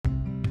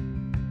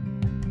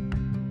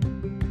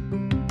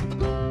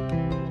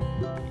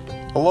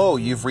Hello,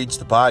 you've reached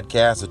the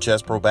podcast of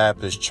Chesbro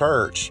Baptist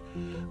Church.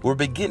 We're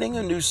beginning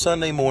a new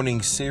Sunday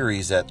morning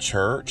series at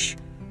church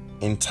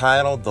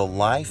entitled The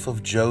Life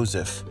of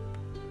Joseph.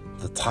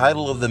 The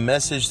title of the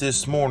message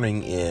this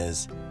morning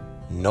is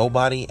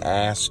Nobody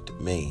Asked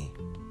Me.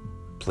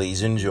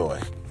 Please enjoy.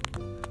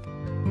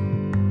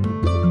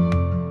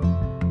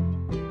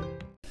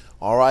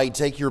 All right,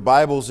 take your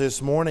Bibles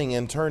this morning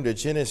and turn to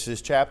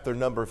Genesis chapter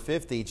number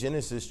 50.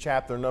 Genesis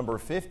chapter number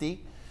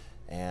 50.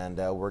 And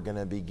we're going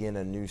to begin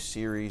a new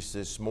series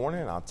this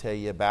morning. I'll tell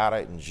you about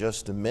it in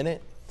just a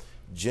minute.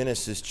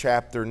 Genesis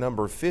chapter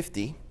number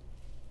 50.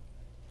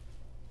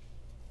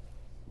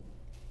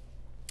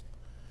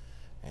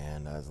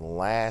 And the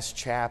last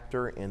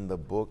chapter in the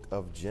book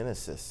of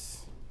Genesis.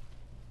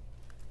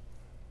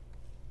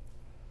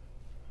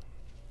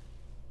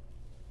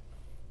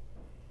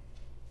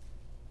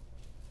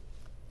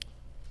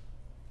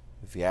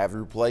 If you have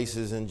your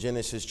places in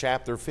Genesis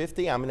chapter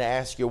 50, I'm going to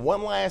ask you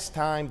one last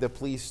time to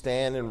please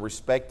stand in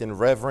respect and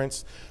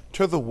reverence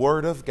to the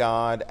Word of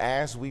God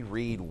as we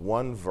read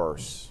one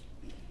verse.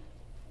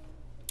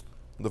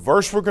 The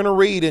verse we're going to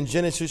read in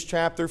Genesis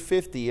chapter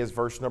 50 is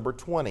verse number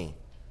 20.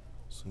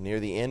 So near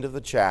the end of the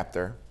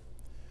chapter.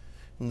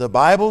 And the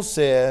Bible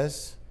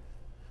says,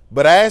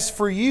 "But as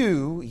for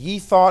you, ye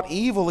thought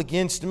evil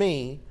against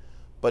me,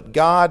 but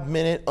God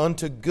meant it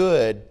unto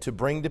good to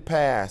bring to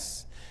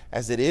pass,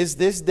 as it is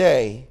this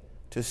day,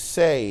 to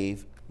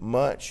save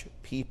much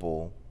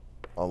people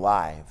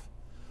alive."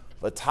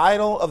 The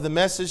title of the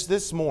message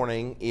this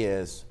morning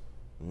is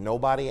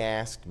Nobody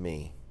Asked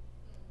Me.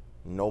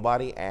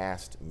 Nobody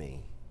asked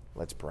me.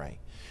 Let's pray.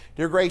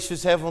 Dear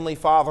gracious Heavenly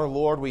Father,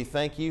 Lord, we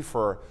thank you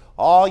for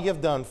all you've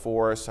done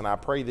for us, and I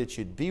pray that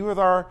you'd be with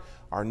our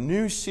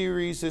new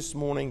series this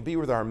morning, be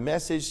with our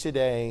message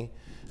today.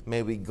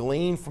 May we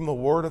glean from the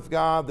Word of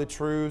God the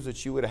truths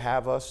that you would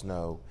have us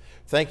know.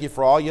 Thank you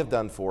for all you've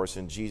done for us.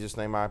 In Jesus'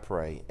 name I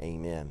pray.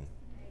 Amen.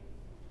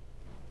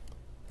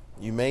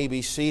 You may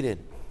be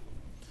seated.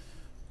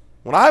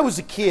 When I was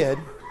a kid,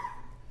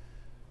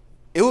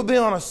 it would be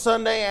on a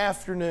Sunday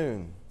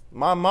afternoon.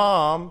 My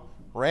mom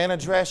ran a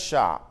dress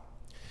shop.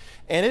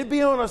 And it'd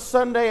be on a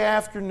Sunday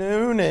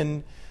afternoon,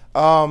 and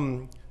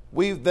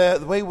we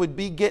would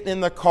be getting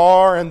in the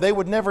car, and they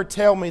would never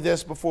tell me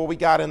this before we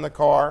got in the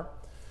car.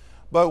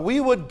 But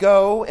we would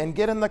go and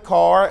get in the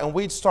car, and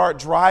we'd start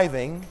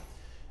driving.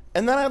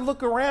 And then I'd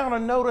look around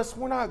and notice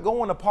we're not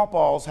going to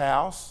Papa's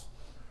house.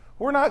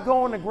 We're not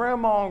going to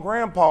Grandma and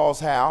Grandpa's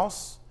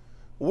house.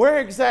 Where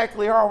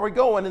exactly are we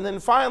going? And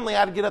then finally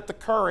I'd get up the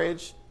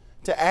courage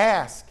to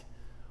ask,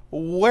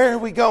 where are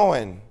we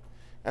going?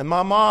 And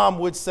my mom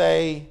would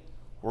say,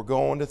 we're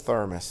going to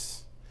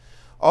Thermos.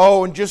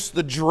 Oh, and just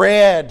the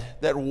dread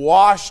that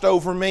washed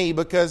over me,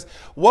 because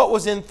what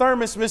was in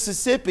Thermos,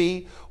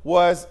 Mississippi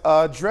was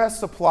a dress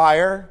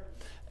supplier.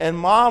 And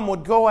Mom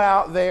would go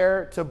out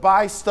there to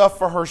buy stuff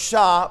for her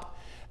shop,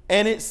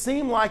 and it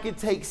seemed like it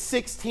takes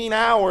 16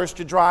 hours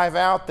to drive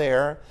out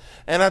there,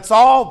 and it's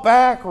all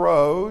back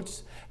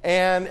roads,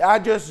 and I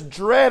just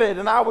dreaded,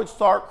 and I would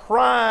start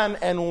crying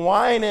and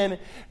whining,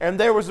 and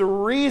there was a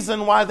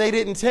reason why they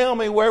didn't tell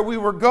me where we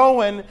were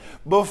going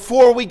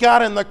before we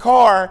got in the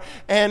car.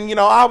 And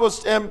I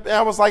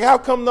was like, how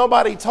come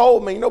nobody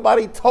told me?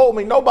 Nobody told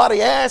me.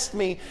 Nobody asked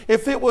me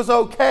if it was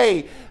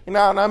okay. And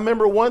I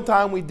remember one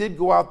time we did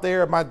go out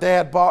there. My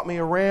dad bought me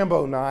a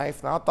Rambo knife,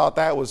 and I thought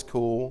that was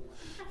cool.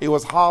 It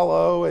was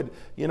hollow, and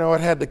it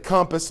had the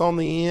compass on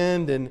the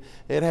end, and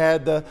it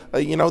had the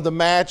the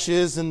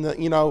matches, and the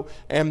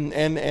and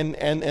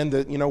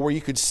the where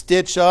you could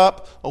stitch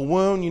up a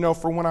wound,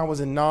 for when I was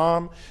in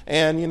Nam,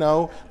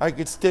 and I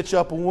could stitch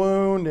up a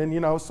wound,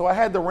 and so I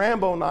had the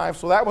Rambo knife,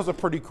 so that was a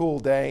pretty cool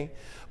day.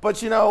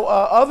 But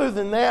other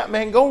than that,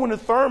 man, going to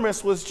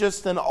Thermos was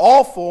just an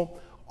awful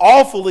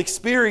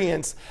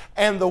experience.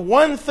 And the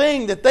one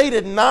thing that they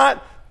did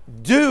not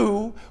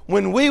do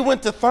when we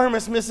went to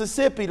Thermos,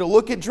 Mississippi to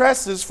look at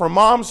dresses from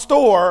Mom's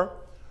store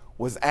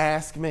was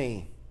ask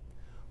me.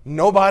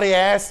 Nobody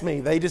asked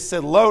me. They just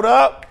said, load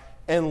up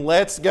and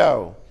let's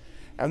go.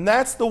 And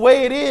that's the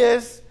way it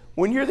is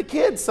when you're the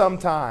kid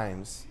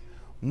sometimes.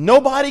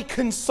 Nobody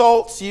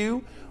consults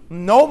you.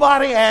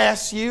 Nobody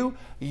asks you.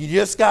 You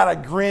just got to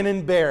grin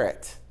and bear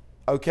it.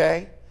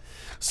 Okay?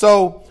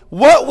 So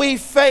what we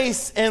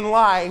face in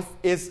life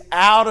is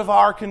out of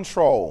our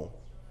control.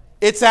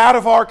 It's out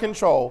of our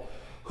control.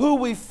 Who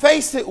we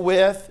face it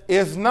with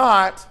is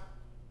not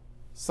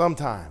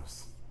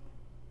sometimes.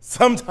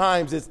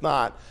 Sometimes it's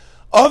not.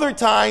 Other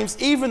times,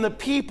 even the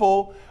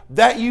people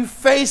that you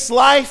face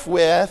life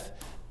with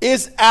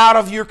is out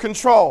of your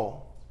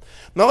control.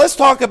 Now let's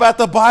talk about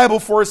the Bible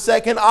for a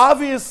second.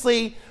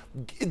 Obviously,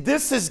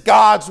 this is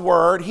God's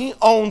word. He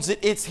owns it.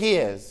 It's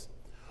His.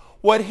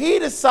 What He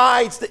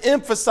decides to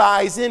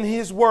emphasize in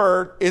His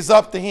word is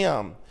up to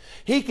Him.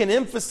 He can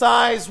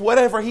emphasize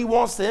whatever he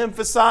wants to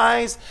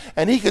emphasize,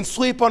 and he can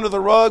sweep under the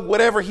rug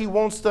whatever he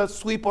wants to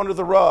sweep under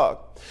the rug.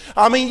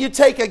 I mean, you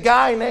take a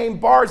guy named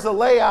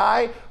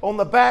Barzillai on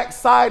the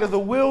backside of the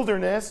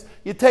wilderness.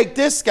 You take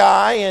this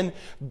guy, and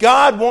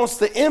God wants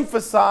to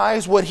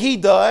emphasize what he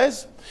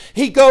does.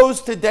 He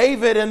goes to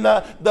David, and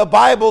the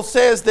Bible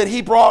says that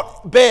he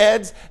brought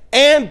beds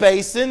and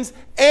basins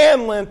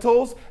and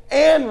lentils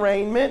and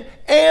raiment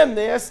and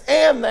this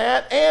and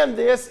that and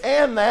this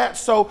and that.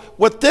 So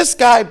what this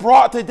guy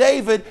brought to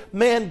David,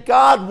 man,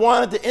 God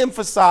wanted to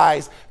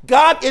emphasize.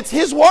 God, it's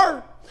his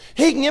word.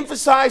 He can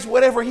emphasize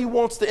whatever he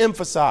wants to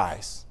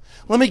emphasize.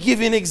 Let me give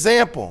you an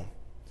example.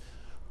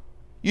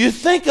 You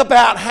think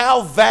about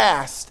how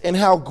vast and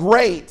how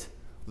great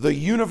the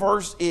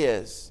universe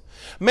is.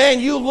 Man,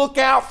 you look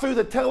out through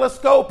the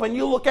telescope and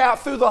you look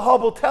out through the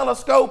Hubble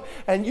telescope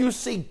and you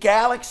see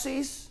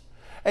galaxies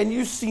and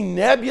you see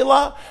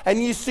nebula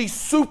and you see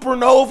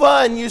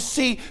supernova and you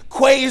see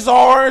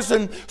quasars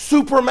and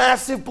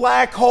supermassive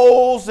black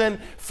holes and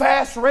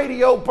fast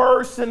radio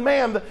bursts. And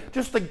man,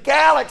 just the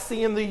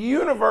galaxy and the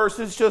universe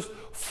is just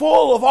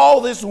full of all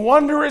this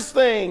wondrous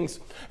things.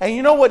 And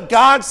you know what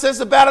God says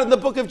about it in the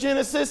book of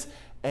Genesis?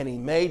 And he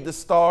made the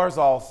stars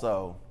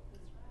also.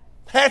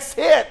 That's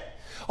it.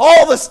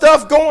 All the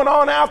stuff going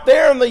on out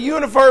there in the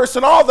universe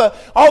and all the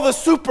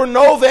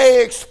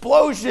supernovae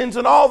explosions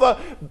and all the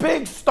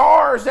big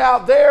stars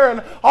out there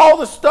and all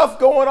the stuff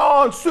going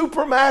on,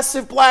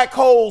 supermassive black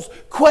holes,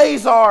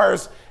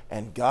 quasars,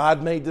 and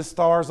God made the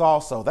stars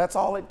also. That's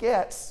all it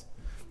gets.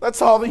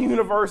 That's all the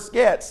universe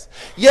gets.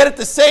 Yet at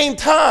the same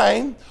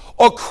time,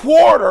 a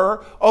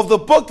quarter of the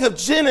book of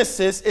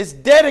Genesis is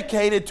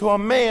dedicated to a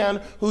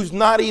man who's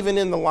not even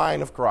in the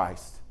line of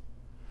Christ.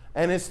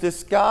 And it's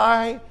this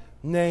guy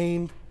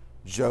named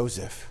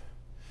Joseph.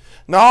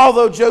 Now,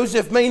 although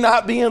Joseph may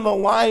not be in the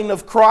line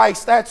of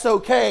Christ, that's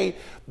okay,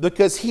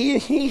 because he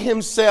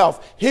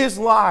himself, his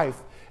life,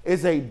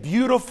 is a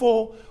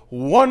beautiful,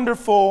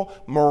 wonderful,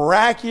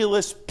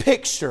 miraculous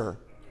picture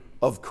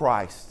of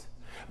Christ.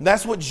 And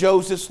that's what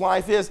Joseph's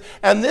life is.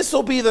 And this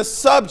will be the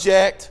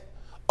subject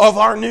of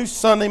our new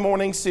Sunday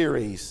morning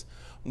series,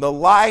 the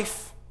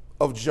life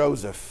of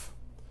Joseph.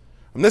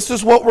 And this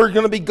is what we're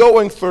going to be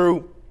going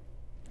through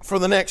for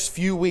the next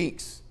few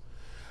weeks.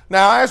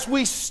 Now, as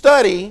we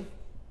study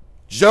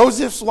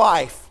Joseph's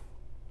life,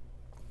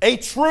 a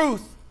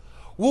truth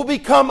will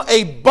become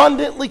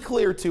abundantly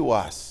clear to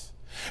us.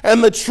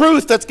 And the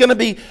truth that's going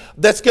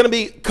to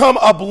become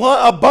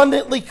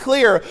abundantly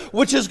clear,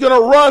 which is going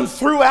to run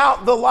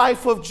throughout the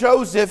life of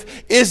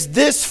Joseph, is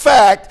this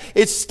fact.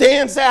 It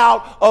stands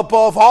out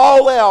above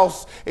all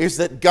else, is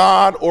that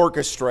God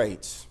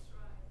orchestrates.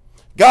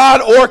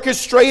 God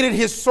orchestrated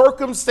his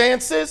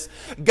circumstances.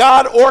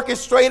 God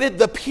orchestrated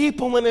the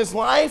people in his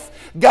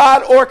life.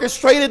 God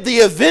orchestrated the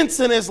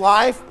events in his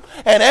life.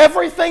 And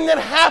everything that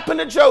happened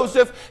to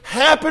Joseph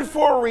happened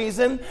for a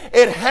reason.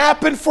 It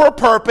happened for a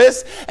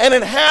purpose. And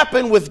it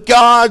happened with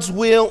God's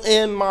will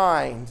in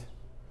mind.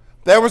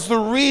 There was the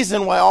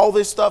reason why all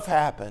this stuff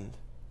happened.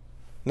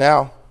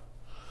 Now,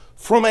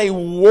 from a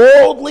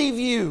worldly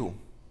view,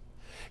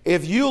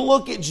 if you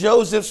look at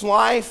Joseph's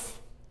life,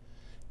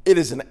 it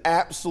is an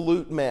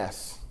absolute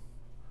mess.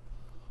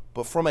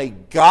 But from a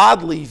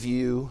godly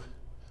view,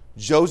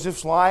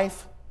 Joseph's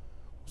life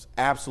was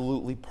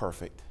absolutely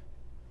perfect.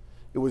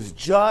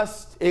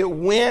 It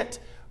went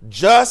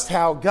just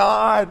how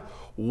God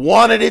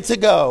wanted it to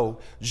go.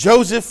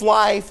 Joseph's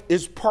life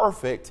is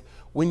perfect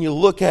when you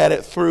look at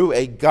it through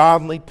a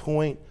godly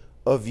point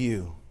of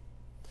view.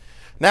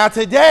 Now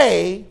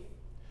today,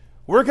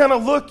 we're going to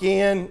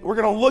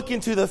look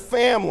into the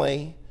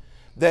family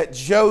that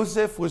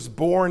Joseph was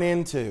born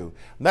into.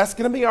 And that's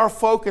going to be our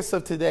focus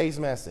of today's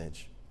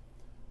message.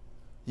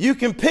 You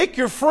can pick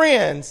your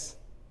friends,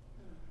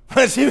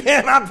 but you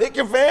cannot pick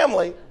your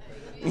family.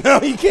 No,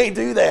 you can't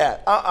do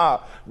that.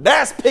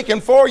 That's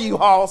picking for you,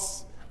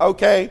 Hoss.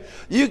 Okay?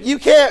 You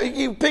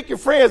pick your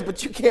friends,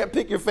 but you can't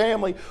pick your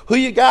family. Who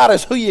you got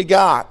is who you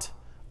got.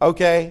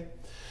 Okay?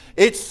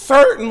 It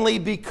certainly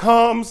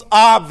becomes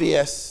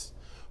obvious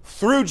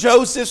through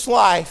Joseph's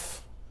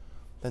life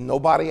that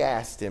nobody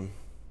asked him.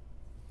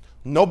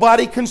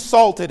 Nobody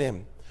consulted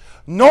him.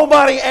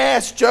 Nobody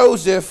asked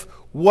Joseph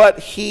what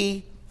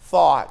he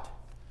thought.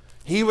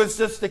 He was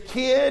just a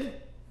kid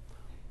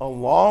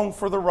along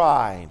for the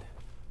ride.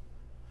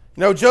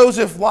 You know,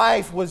 Joseph's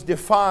life was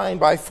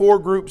defined by 4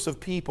 groups of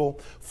people,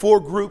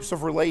 4 groups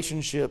of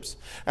relationships.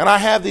 And I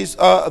have these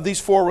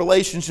 4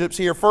 relationships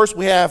here. First,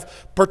 we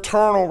have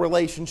paternal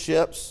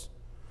relationships.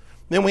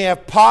 Then we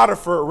have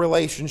Potiphar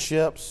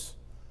relationships.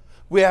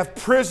 We have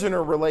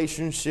prisoner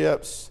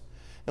relationships.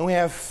 And we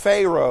have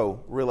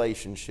Pharaoh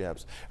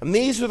relationships. And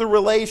these are the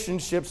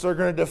relationships that are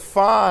going to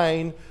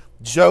define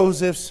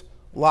Joseph's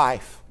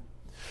life.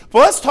 But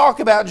let's talk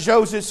about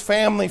Joseph's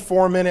family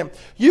for a minute.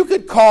 You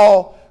could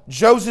call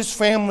Joseph's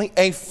family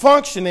a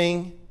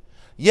functioning,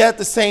 yet at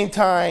the same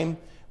time,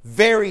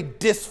 very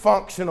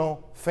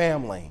dysfunctional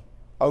family.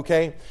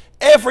 Okay?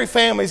 Every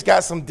family's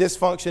got some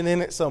dysfunction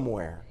in it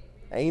somewhere.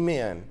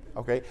 Amen.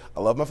 Okay. I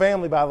love my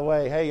family, by the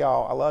way. Hey,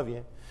 y'all, I love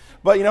you.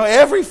 But,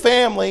 every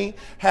family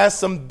has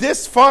some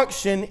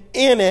dysfunction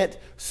in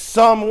it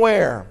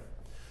somewhere.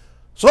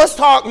 So let's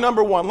talk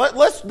number one.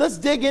 Let's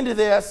dig into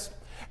this,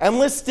 and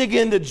let's dig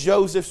into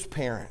Joseph's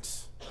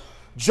parents.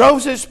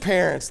 Joseph's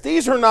parents.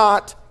 These are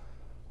not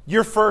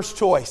your first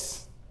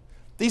choice.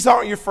 These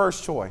aren't your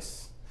first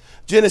choice.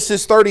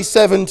 Genesis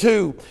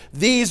 37:2.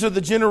 These are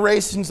the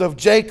generations of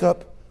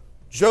Jacob,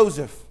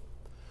 Joseph.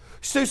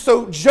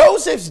 So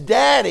Joseph's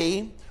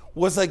daddy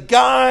was a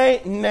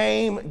guy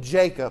named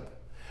Jacob.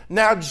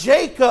 Now,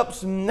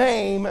 Jacob's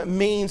name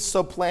means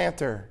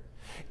supplanter.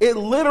 It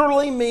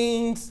literally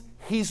means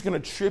he's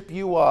going to trip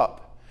you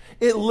up.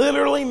 It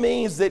literally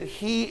means that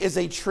he is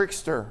a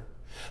trickster.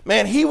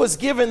 Man, he was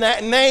given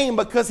that name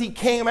because he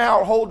came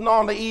out holding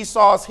on to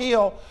Esau's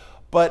heel.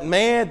 But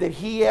man, did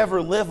he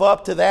ever live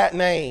up to that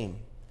name.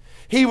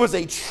 He was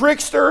a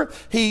trickster.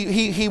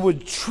 He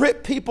would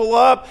trip people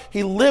up.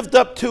 He lived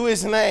up to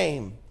his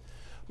name.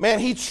 Man,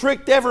 he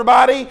tricked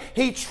everybody.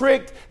 He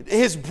tricked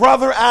his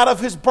brother out of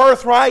his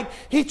birthright.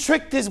 He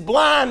tricked his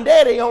blind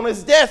daddy on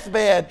his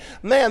deathbed.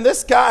 Man,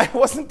 this guy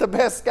wasn't the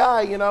best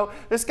guy,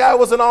 This guy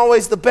wasn't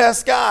always the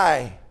best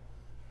guy.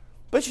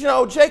 But,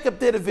 Jacob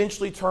did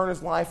eventually turn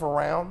his life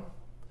around.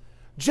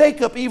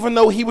 Jacob, even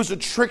though he was a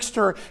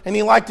trickster and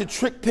he liked to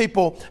trick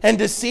people and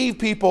deceive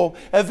people,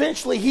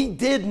 eventually he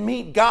did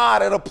meet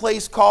God at a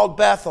place called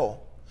Bethel.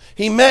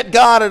 He met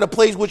God at a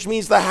place which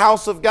means the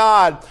house of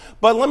God.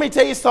 But let me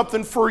tell you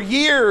something. For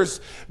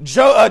years,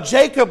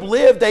 Jacob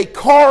lived a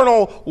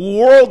carnal,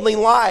 worldly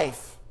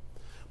life.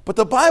 But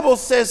the Bible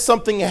says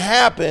something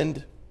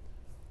happened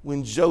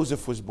when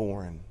Joseph was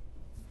born.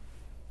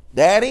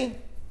 Daddy,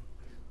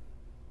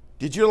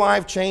 did your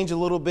life change a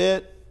little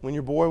bit when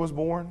your boy was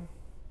born?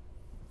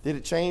 Did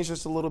it change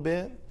just a little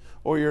bit?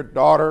 Or your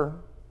daughter,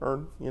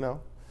 or,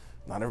 not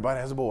everybody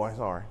has a boy,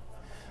 sorry.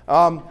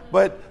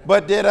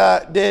 But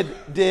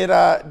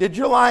did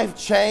your life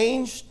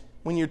change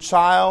when your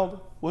child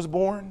was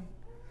born?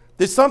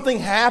 Did something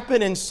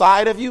happen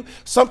inside of you?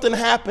 Something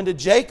happened to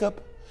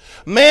Jacob.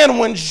 Man,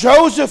 when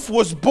Joseph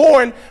was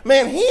born,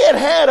 man, he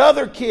had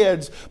other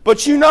kids, but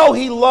he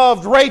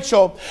loved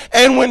Rachel.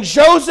 And when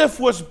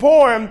Joseph was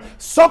born,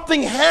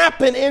 something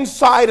happened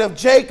inside of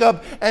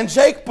Jacob, and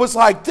Jacob was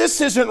like, this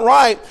isn't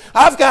right.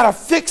 I've got to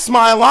fix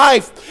my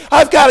life.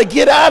 I've got to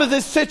get out of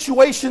this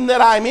situation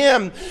that I'm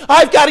in.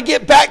 I've got to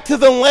get back to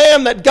the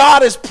land that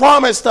God has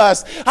promised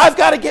us. I've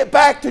got to get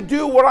back to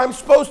do what I'm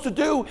supposed to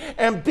do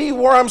and be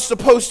where I'm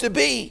supposed to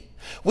be.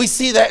 We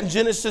see that in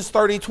Genesis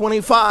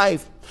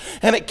 30:25.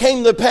 And it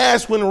came to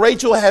pass when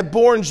Rachel had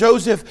borne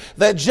Joseph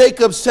that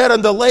Jacob said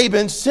unto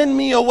Laban, send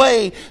me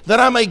away that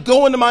I may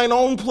go into mine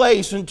own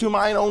place and to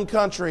mine own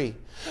country.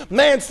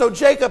 Man, so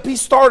Jacob, he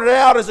started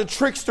out as a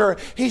trickster.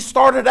 He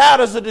started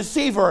out as a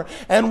deceiver.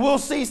 And we'll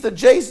see that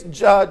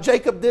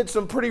Jacob did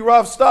some pretty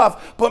rough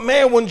stuff. But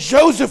man, when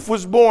Joseph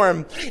was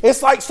born,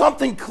 it's like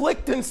something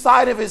clicked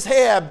inside of his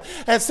head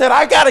and said,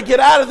 I got to get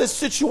out of this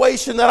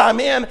situation that I'm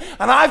in,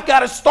 and I've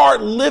got to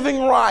start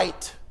living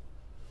right.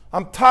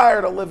 I'm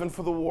tired of living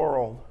for the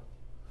world.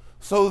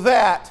 So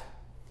that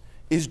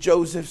is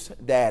Joseph's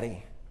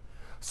daddy.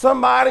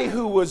 Somebody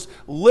who was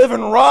living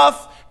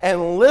rough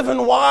and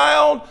living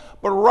wild,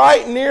 but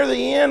right near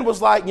the end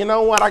was like, you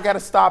know what, I got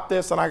to stop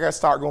this and I got to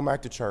start going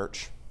back to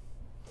church.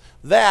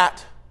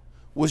 That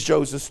was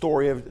Joseph's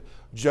story of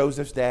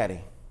Joseph's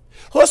daddy.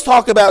 Let's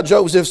talk about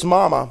Joseph's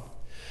mama.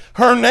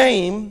 Her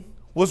name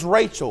was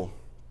Rachel.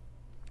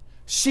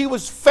 She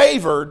was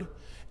favored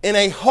in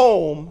a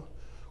home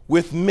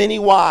with many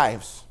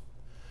wives.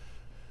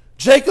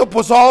 Jacob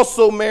was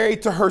also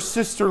married to her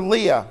sister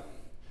Leah.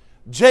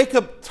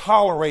 Jacob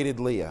tolerated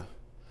Leah.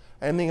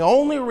 And the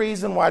only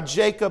reason why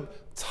Jacob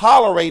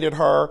tolerated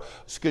her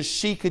is because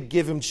she could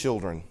give him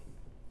children.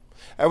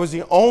 That was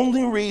the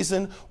only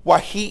reason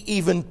why he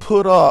even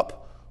put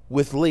up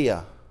with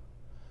Leah.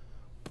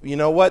 You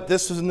know what?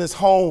 This was in this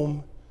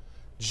home.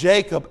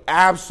 Jacob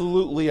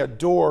absolutely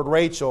adored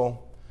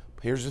Rachel.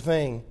 But here's the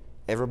thing.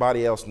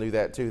 Everybody else knew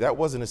that too. That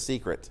wasn't a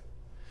secret.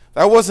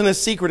 That wasn't a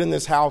secret in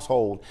this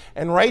household.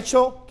 And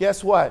Rachel,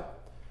 guess what?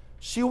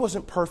 She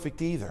wasn't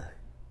perfect either.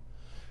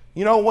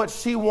 You know what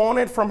she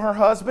wanted from her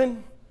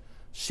husband?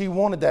 She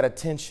wanted that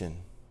attention.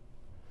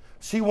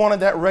 She wanted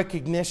that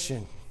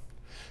recognition.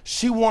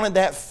 She wanted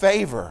that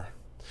favor.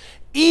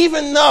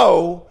 Even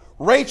though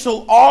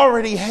Rachel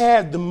already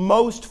had the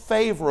most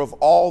favor of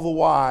all the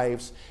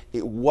wives,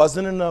 it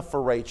wasn't enough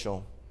for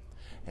Rachel.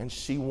 And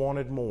she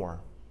wanted more.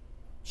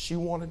 She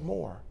wanted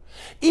more.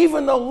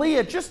 Even though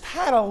Leah just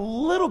had a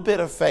little bit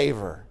of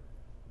favor,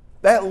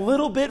 that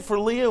little bit for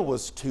Leah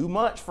was too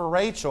much for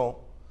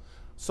Rachel.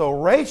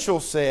 So Rachel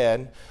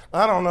said,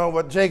 I don't know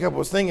what Jacob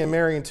was thinking,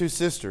 marrying two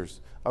sisters,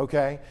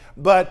 okay?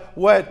 But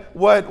what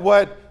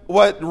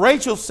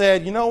Rachel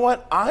said, you know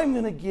what? I'm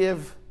going to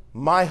give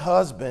my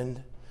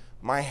husband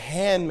my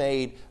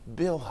handmaid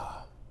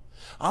Bilhah.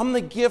 I'm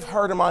going to give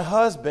her to my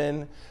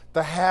husband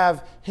to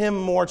have him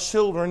more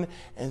children,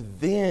 and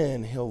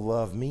then he'll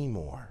love me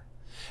more.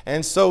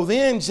 And so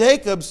then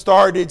Jacob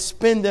started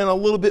spending a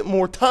little bit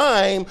more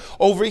time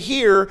over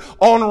here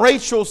on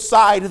Rachel's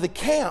side of the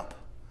camp.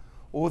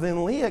 Well,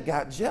 then Leah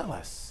got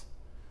jealous.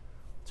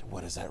 So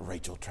what is that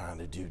Rachel trying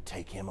to do?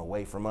 Take him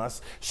away from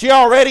us? She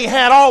already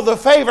had all the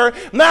favor.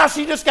 Now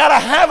she just got to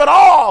have it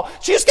all.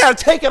 She just got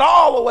to take it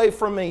all away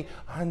from me.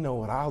 I know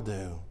what I'll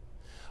do.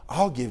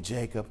 I'll give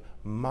Jacob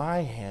my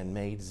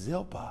handmaid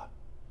Zilpah.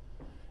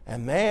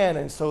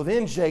 And so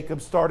then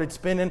Jacob started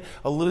spending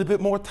a little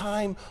bit more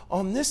time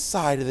on this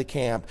side of the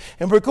camp.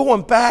 And we're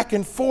going back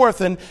and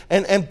forth and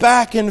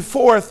back and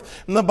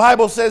forth. And the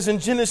Bible says in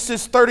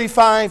Genesis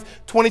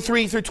 35,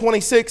 23 through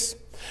 26,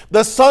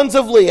 the sons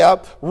of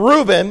Leah,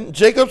 Reuben,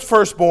 Jacob's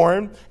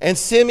firstborn, and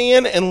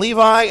Simeon and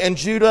Levi and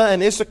Judah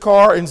and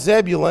Issachar and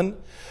Zebulun.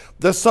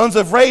 The sons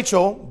of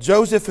Rachel,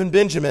 Joseph and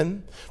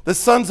Benjamin. The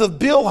sons of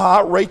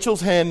Bilhah, Rachel's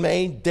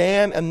handmaid,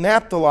 Dan and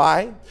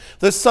Naphtali.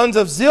 The sons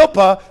of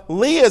Zilpah,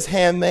 Leah's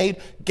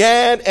handmaid,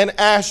 Gad and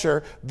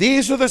Asher.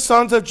 These are the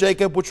sons of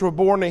Jacob which were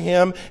born to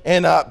him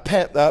in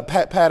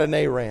Paddan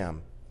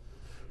Aram.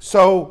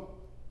 So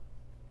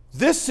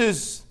this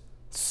is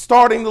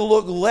starting to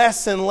look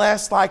less and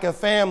less like a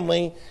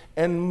family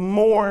and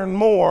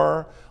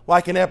more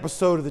like an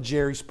episode of the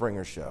Jerry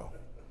Springer Show.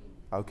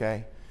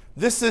 Okay?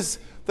 There's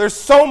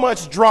so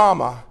much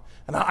drama,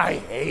 and I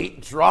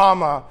hate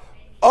drama.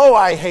 Oh,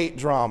 I hate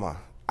drama.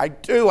 I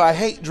do. I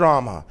hate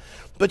drama.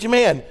 But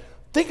man,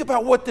 think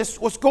about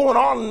what's going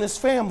on in this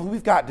family.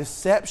 We've got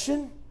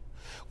deception.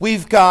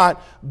 We've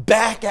got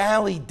back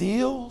alley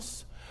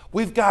deals.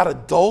 We've got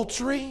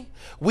adultery.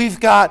 We've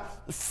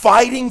got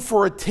fighting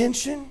for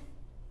attention.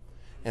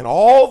 And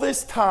all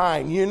this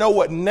time, you know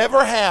what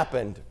never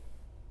happened?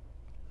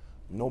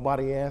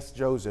 Nobody asked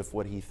Joseph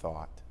what he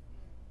thought.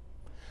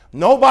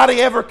 Nobody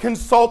ever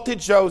consulted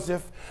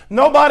Joseph.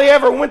 Nobody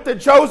ever went to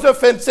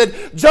Joseph and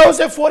said,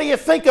 Joseph, what do you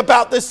think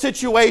about this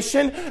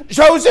situation?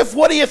 Joseph,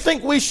 what do you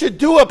think we should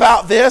do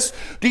about this?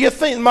 Do you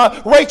think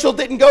Rachel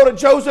didn't go to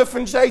Joseph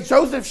and say,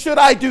 Joseph, should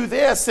I do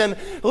this? And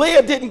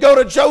Leah didn't go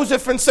to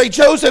Joseph and say,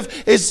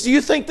 Joseph, do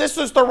you think this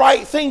is the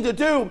right thing to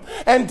do?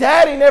 And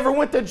Daddy never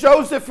went to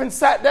Joseph and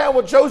sat down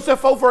with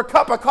Joseph over a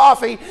cup of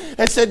coffee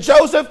and said,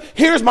 Joseph,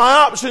 here's my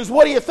options.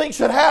 What do you think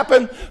should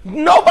happen?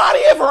 Nobody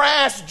ever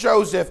asked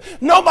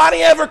Joseph.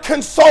 Nobody ever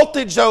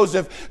consulted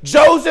Joseph.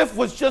 Joseph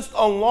was just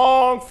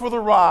along for the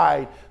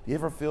ride. Do you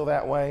ever feel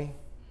that way?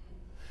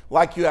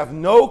 Like you have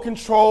no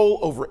control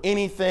over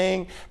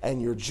anything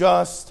and you're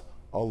just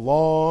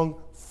along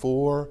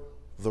for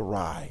the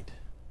ride.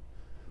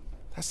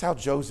 That's how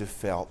Joseph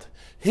felt.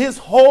 His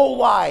whole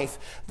life,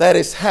 that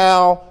is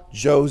how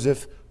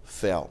Joseph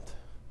felt.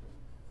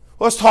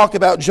 Let's talk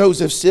about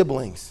Joseph's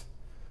siblings.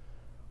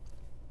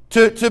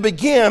 To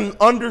begin,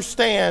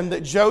 understand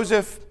that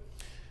Joseph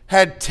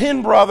had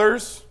 10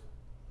 brothers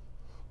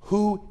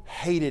who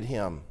hated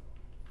him.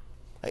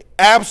 They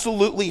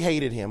absolutely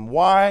hated him.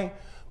 Why?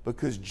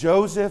 Because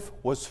Joseph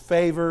was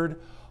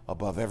favored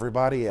above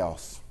everybody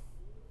else.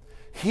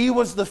 He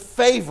was the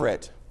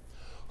favorite.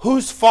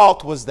 Whose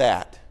fault was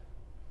that?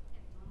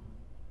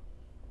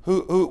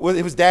 It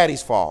was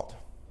Daddy's fault.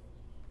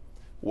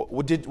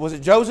 Was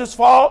it Joseph's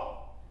fault?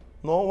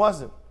 No, it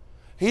wasn't.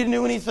 He didn't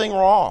do anything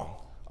wrong.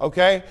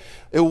 Okay?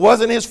 It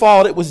wasn't his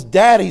fault. It was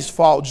Daddy's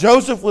fault.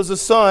 Joseph was the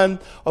son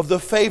of the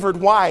favored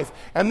wife.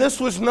 And this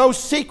was no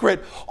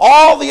secret.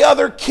 All the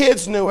other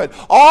kids knew it.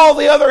 All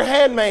the other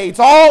handmaids,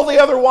 all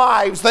the other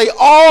wives, they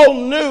all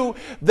knew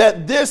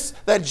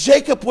that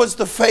Jacob was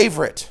the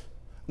favorite.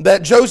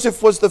 That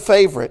Joseph was the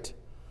favorite.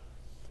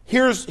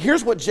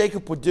 Here's what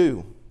Jacob would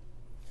do.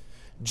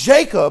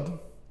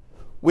 Jacob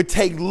would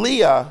take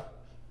Leah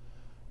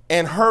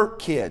and her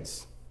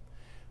kids,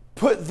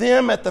 put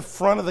them at the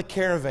front of the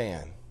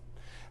caravan.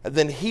 And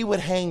then he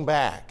would hang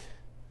back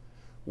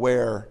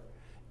where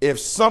if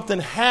something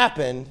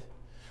happened,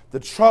 the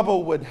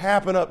trouble would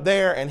happen up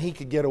there and he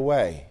could get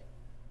away.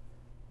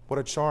 What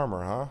a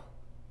charmer, huh?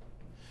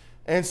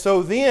 And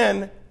so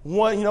then,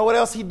 you know what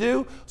else he'd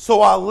do? So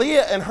while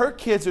Leah and her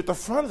kids are at the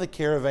front of the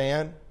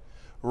caravan,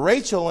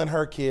 Rachel and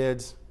her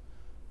kids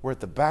were at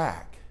the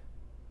back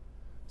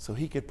so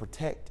he could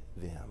protect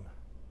them.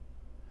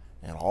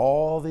 And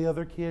all the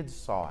other kids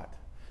saw it.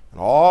 And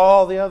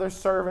all the other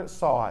servants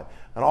saw it.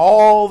 And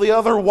all the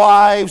other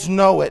wives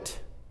know it.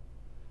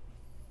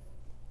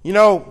 You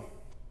know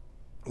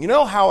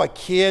how a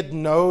kid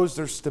knows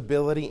there's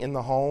stability in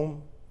the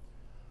home?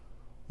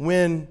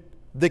 When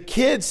the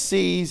kid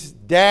sees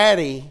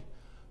Daddy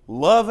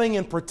loving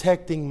and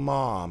protecting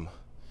Mom,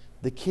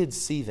 the kids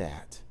see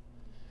that.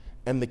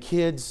 And the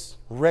kids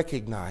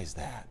recognize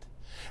that.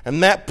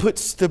 And that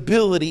puts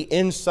stability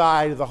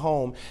inside of the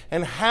home.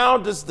 And how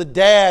does the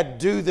dad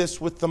do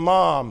this with the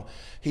mom?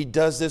 He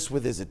does this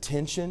with his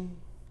attention.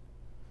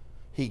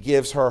 He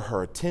gives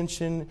her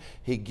attention.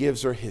 He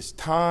gives her his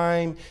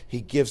time.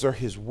 He gives her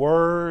his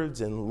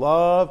words and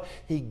love.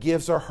 He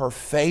gives her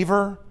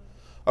favor.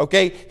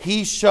 Okay?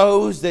 He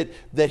shows that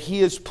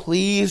he is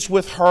pleased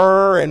with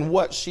her and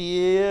what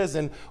she is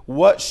and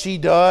what she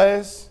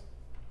does.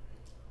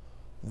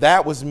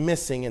 That was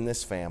missing in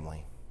this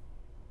family.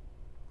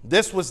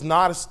 This was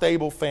not a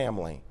stable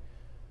family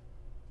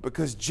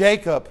because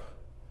Jacob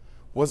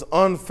was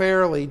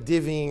unfairly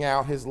divvying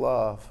out his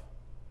love.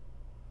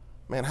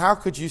 Man, how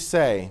could you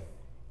say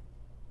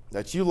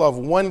that you love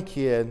one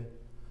kid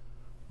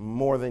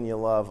more than you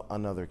love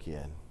another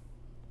kid?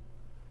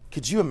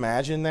 Could you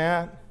imagine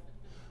that?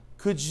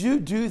 Could you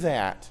do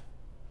that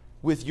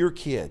with your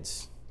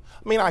kids?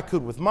 I mean, I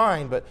could with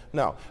mine, but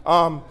no.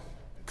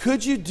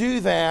 Could you do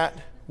that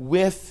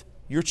with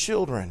your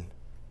children?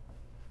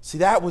 See,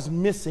 that was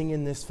missing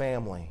in this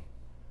family.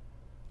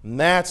 And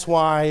that's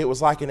why it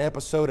was like an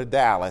episode of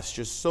Dallas,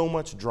 just so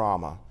much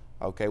drama.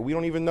 Okay, we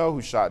don't even know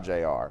who shot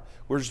JR.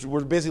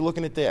 We're busy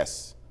looking at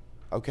this.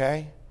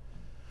 Okay?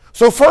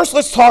 So first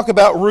let's talk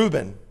about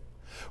Reuben.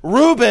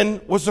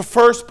 Reuben was the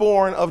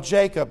firstborn of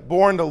Jacob,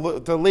 born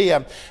to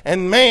Leah.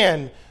 And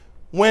man,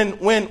 when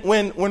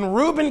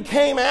Reuben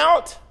came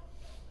out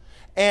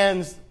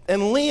and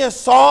Leah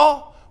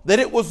saw that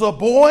it was a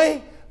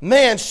boy,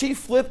 man, she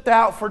flipped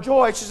out for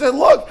joy. She said,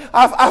 look,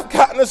 I've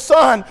gotten a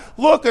son.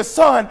 Look, a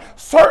son.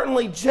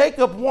 Certainly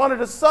Jacob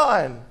wanted a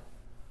son.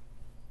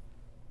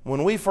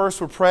 When we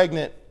first were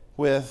pregnant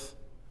with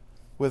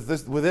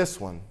this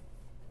one,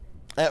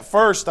 at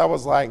first I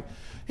was like,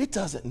 it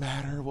doesn't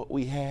matter what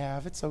we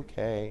have. It's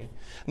okay.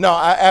 No,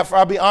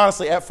 I'll be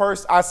honestly, at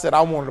first I said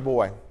I wanted a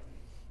boy.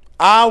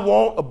 I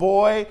want a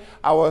boy.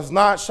 I was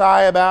not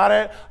shy about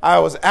it. I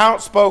was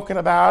outspoken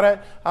about it.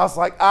 I was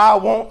like, I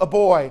want a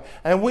boy.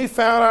 And we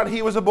found out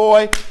he was a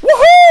boy.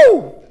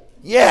 Woohoo!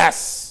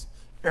 Yes!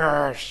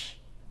 Yes.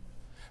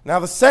 Now,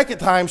 the second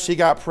time she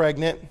got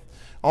pregnant,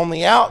 on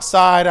the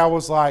outside, I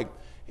was like,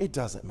 it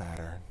doesn't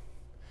matter.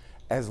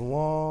 As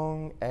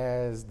long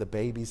as the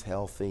baby's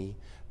healthy,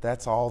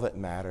 that's all that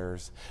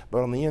matters.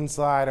 But on the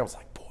inside, I was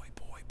like, boy,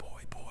 boy,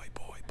 boy, boy,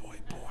 boy, boy,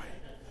 boy.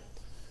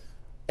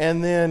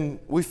 And then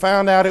we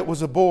found out it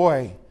was a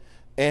boy.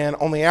 And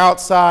on the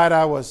outside,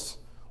 I was,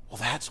 well,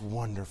 that's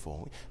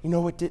wonderful. You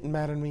know, it didn't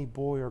matter to me,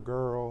 boy or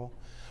girl.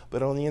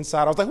 But on the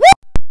inside, I was like,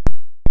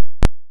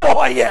 woo!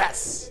 Boy,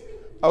 yes!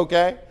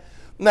 Okay?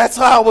 And that's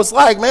how I was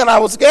like, man, I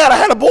was glad I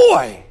had a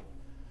boy.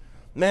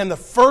 Man, the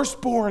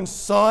firstborn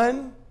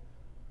son,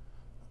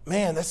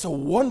 man, that's a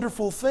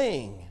wonderful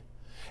thing,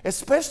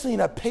 especially in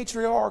a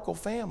patriarchal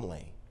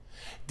family.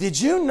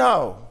 Did you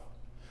know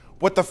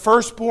what the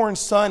firstborn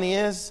son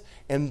is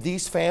in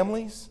these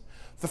families?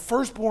 The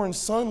firstborn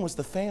son was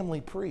the family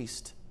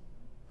priest.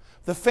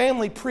 The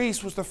family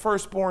priest was the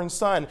firstborn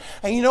son.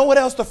 And you know what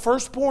else the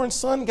firstborn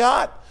son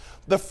got?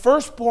 The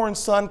firstborn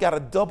son got a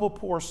double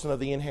portion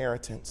of the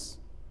inheritance.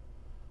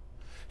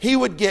 He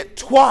would get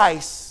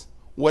twice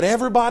what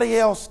everybody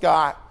else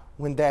got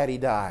when daddy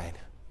died.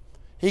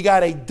 He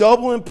got a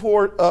double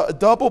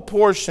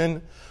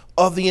portion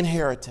of the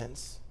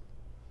inheritance.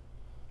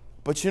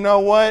 But you know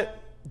what?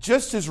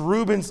 Just as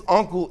Reuben's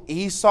uncle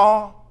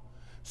Esau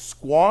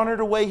squandered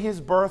away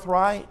his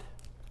birthright,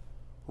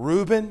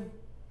 Reuben,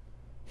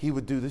 he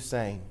would do the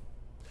same.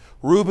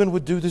 Reuben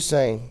would do the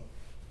same.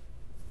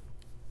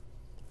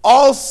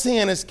 All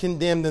sin is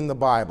condemned in the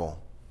Bible.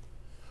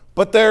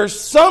 But there's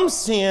some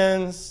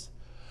sins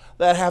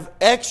that have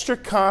extra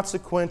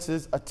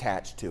consequences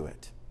attached to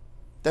it.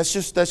 That's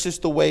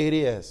just the way it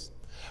is.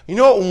 You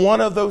know what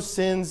one of those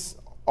sins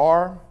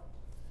are?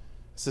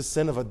 It's the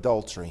sin of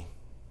adultery.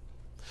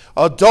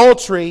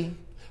 Adultery,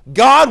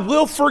 God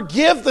will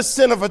forgive the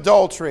sin of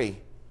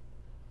adultery.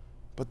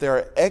 But there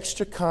are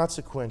extra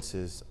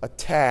consequences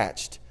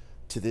attached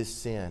to this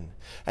sin.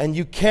 And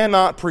you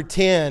cannot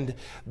pretend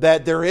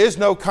that there is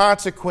no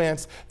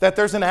consequence, that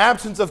there's an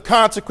absence of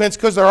consequence,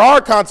 because there are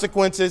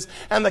consequences,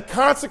 and the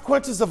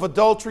consequences of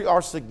adultery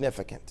are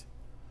significant.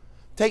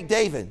 Take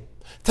David.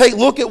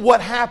 Look at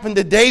what happened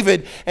to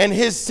David and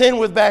his sin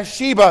with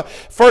Bathsheba.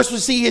 First we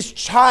see his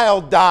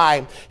child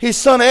die. His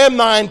son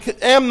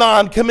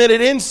Amnon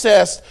committed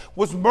incest,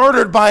 was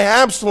murdered by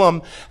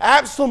Absalom.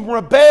 Absalom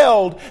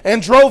rebelled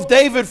and drove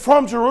David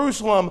from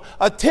Jerusalem,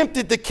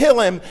 attempted to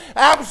kill him.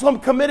 Absalom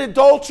committed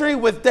adultery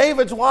with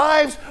David's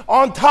wives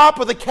on top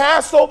of the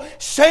castle,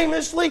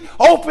 shamelessly,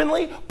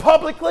 openly,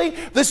 publicly,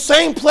 the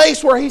same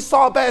place where he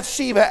saw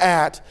Bathsheba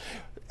at.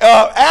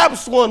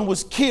 Absalom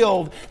was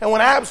killed, and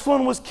when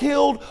Absalom was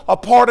killed, a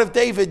part of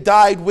David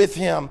died with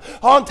him.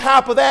 On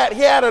top of that,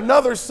 he had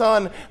another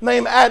son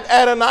named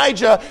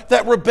Adonijah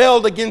that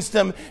rebelled against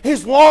him.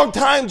 His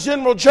longtime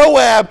general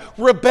Joab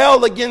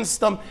rebelled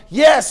against him.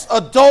 Yes,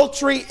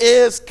 adultery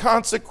is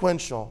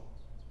consequential.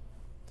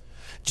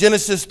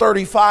 Genesis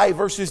 35,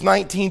 verses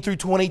 19 through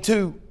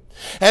 22.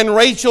 And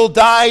Rachel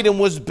died and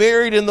was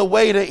buried in the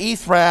way to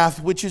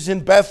Ephrath, which is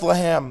in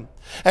Bethlehem.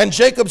 And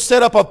Jacob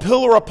set up a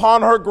pillar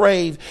upon her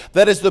grave,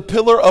 that is the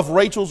pillar of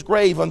Rachel's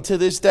grave unto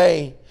this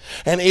day.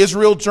 And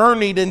Israel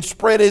journeyed and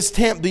spread his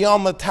tent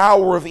beyond the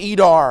tower of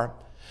Edar.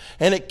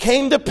 And it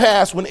came to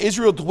pass, when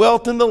Israel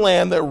dwelt in the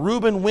land, that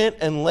Reuben went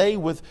and lay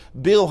with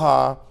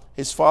Bilhah,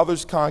 his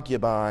father's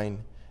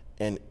concubine,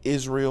 and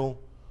Israel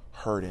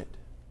heard it.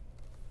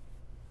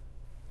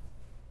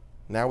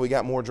 Now we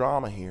got more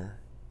drama here.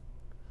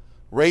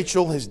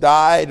 Rachel has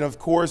died, and of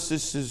course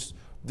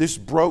this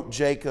broke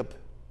Jacob.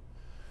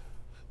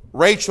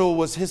 Rachel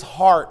was his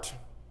heart.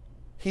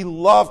 He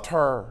loved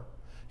her.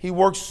 He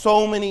worked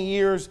so many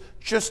years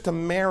just to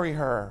marry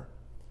her.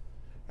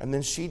 And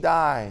then she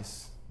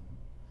dies.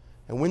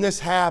 And when this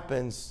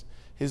happens,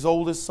 his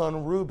oldest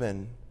son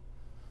Reuben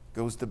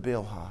goes to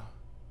Bilhah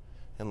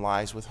and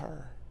lies with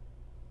her.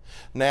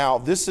 Now,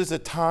 this is a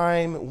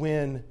time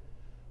when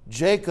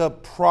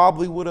Jacob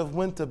probably would have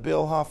went to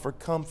Bilhah for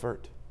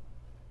comfort,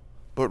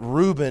 but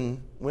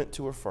Reuben went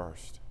to her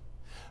first.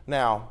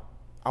 Now,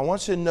 I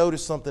want you to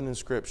notice something in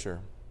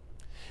Scripture.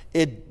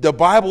 The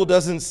Bible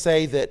doesn't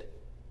say that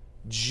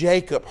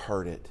Jacob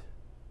heard it.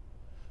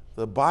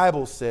 The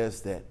Bible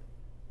says that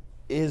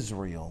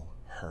Israel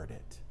heard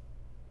it.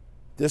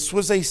 This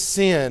was a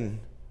sin,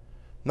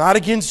 not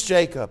against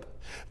Jacob.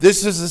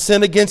 This is a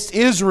sin against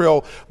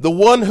Israel, the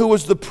one who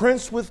was the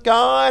prince with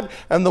God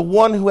and the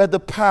one who had the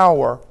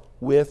power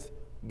with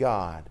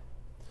God.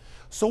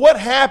 So what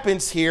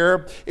happens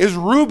here is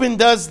Reuben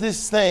does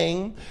this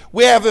thing.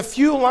 We have a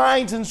few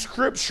lines in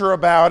Scripture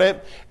about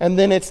it, and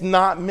then it's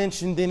not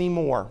mentioned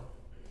anymore.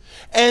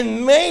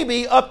 And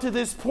maybe up to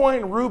this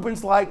point,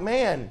 Reuben's like,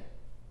 man,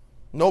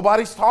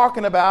 nobody's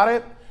talking about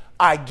it.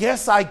 I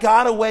guess I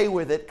got away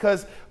with it,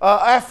 because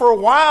after a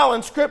while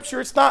in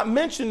Scripture, it's not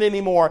mentioned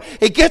anymore.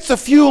 It gets a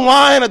few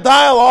lines of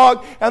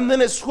dialogue, and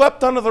then it's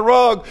swept under the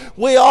rug.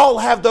 We all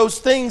have those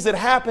things that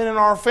happen in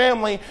our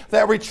family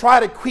that we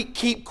try to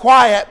keep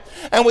quiet,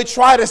 and we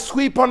try to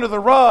sweep under the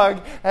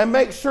rug and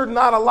make sure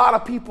not a lot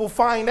of people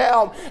find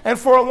out. And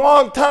for a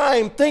long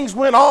time, things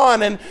went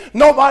on, and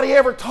nobody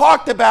ever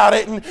talked about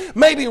it. And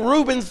maybe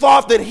Reuben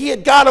thought that he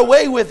had got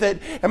away with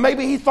it, and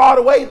maybe he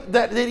thought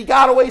that he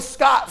got away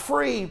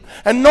scot-free.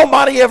 And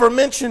nobody ever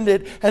mentioned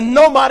it, and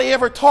nobody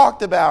ever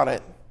talked about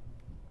it.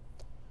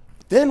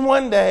 Then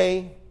one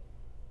day,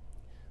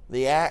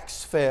 the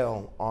axe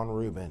fell on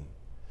Reuben.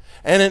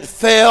 And it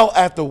fell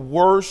at the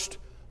worst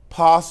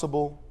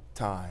possible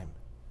time.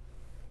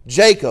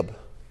 Jacob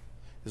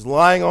is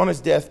lying on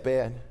his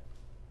deathbed.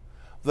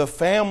 The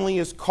family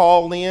is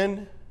called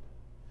in,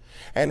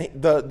 and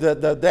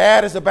the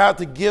dad is about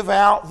to give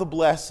out the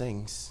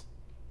blessings.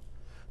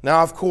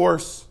 Now, of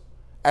course,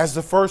 as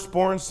the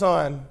firstborn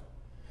son,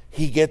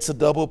 he gets a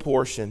double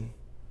portion.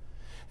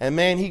 And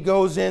man, he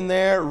goes in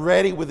there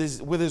ready with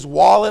his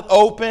wallet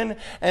open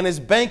and his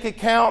bank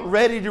account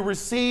ready to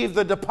receive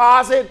the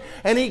deposit.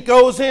 And he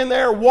goes in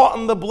there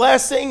wanting the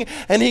blessing.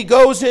 And he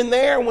goes in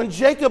there. When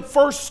Jacob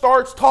first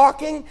starts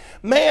talking,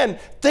 man,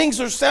 things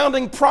are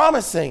sounding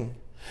promising.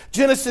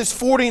 Genesis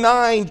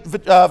 49,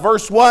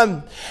 verse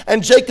 1,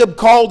 and Jacob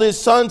called his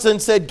sons and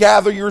said,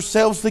 gather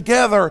yourselves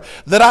together,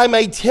 that I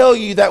may tell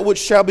you that which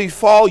shall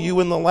befall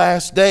you in the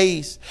last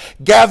days.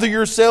 Gather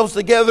yourselves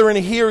together and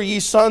hear, ye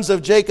sons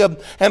of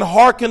Jacob, and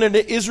hearken unto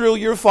Israel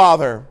your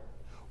father.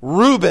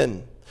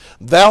 Reuben,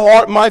 thou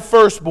art my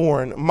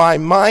firstborn, my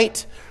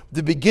might,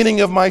 the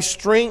beginning of my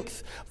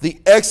strength, the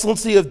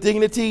excellency of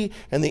dignity,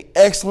 and the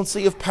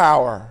excellency of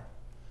power.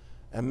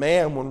 And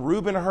man, when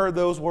Reuben heard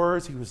those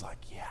words, he was like,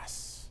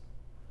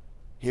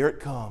 here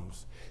it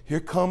comes. Here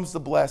comes the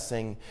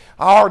blessing.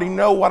 I already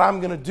know what I'm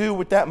going to do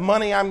with that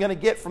money I'm going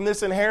to get from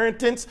this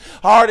inheritance.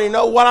 I already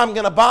know what I'm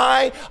going to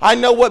buy. I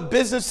know what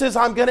businesses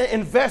I'm going to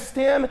invest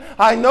in.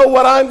 I know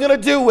what I'm going to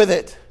do with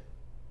it.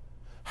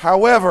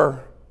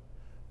 However,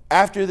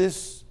 after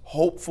this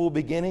hopeful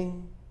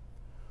beginning,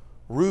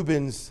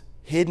 Reuben's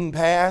hidden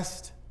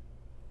past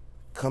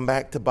come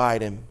back to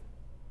bite him.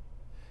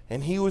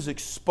 And he was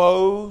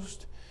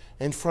exposed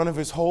in front of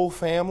his whole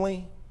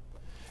family.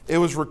 It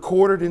was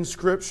recorded in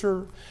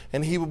Scripture,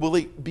 and he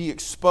will be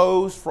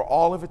exposed for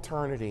all of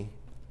eternity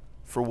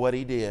for what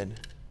he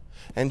did.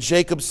 And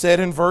Jacob said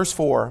in verse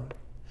 4,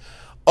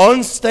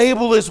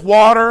 unstable as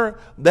water,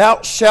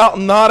 thou shalt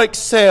not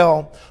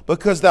excel,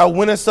 because thou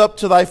wentest up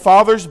to thy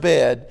father's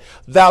bed.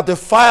 Thou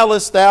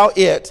defilest thou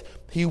it.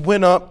 He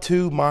went up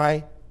to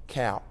my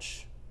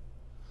couch.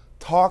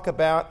 Talk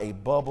about a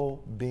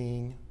bubble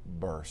being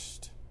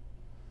burst.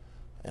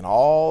 And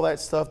all that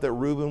stuff that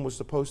Reuben was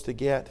supposed to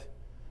get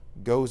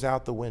goes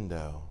out the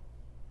window.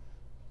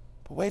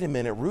 But wait a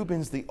minute,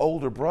 Reuben's the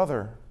older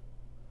brother.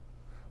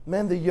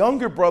 Man, the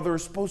younger brother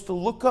is supposed to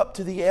look up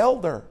to the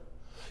elder.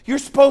 You're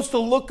supposed to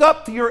look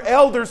up to your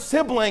elder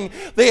sibling.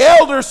 The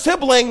elder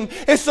sibling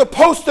is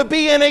supposed to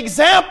be an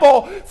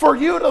example for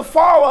you to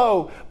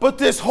follow. But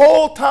this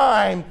whole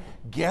time,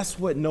 guess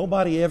what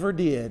nobody ever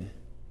did?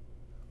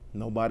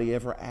 Nobody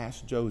ever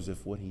asked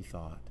Joseph what he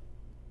thought.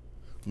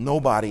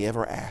 Nobody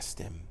ever asked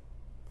him.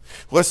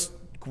 Let's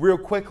real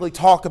quickly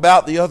talk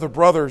about the other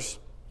brothers.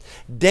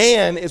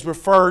 Dan is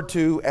referred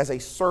to as a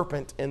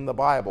serpent in the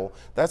Bible.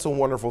 That's a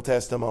wonderful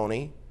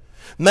testimony.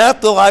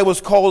 Naphtali was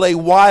called a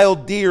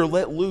wild deer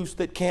let loose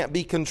that can't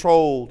be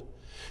controlled.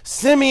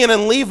 Simeon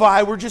and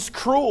Levi were just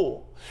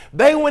cruel.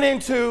 They went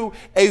into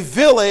a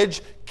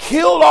village,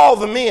 killed all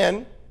the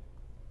men,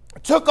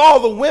 took all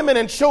the women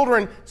and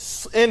children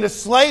into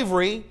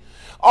slavery,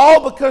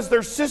 all because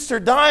their sister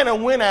Dinah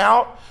went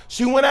out.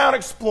 She went out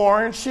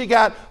exploring. She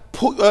got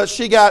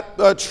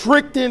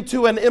tricked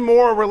into an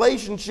immoral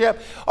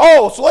relationship.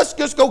 Oh, so let's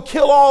just go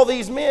kill all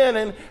these men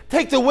and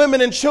take the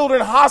women and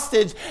children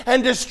hostage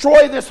and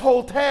destroy this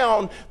whole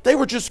town. They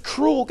were just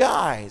cruel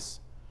guys.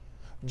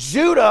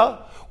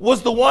 Judah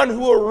was the one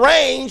who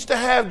arranged to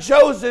have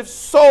Joseph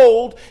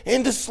sold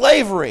into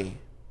slavery.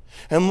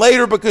 And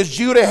later, because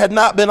Judah had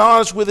not been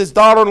honest with his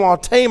daughter-in-law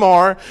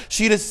Tamar,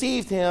 she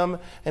deceived him,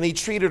 and he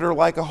treated her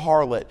like a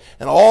harlot.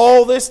 And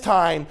all this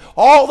time,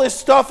 all this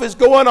stuff is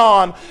going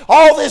on.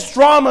 All this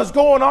drama is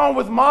going on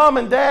with mom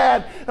and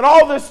dad, and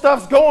all this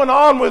stuff's going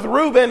on with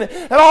Reuben,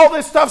 and all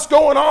this stuff's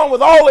going on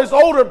with all his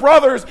older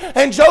brothers.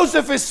 And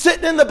Joseph is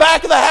sitting in the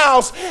back of the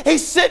house.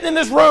 He's sitting in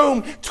his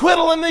room,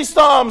 twiddling these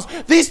thumbs.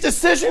 These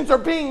decisions are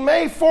being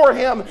made for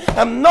him,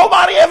 and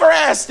nobody ever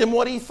asked him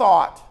what he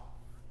thought.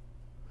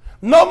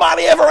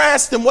 Nobody ever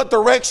asked him what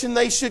direction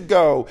they should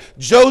go.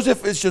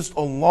 Joseph is just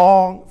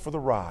along for the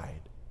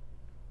ride.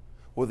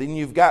 Well, then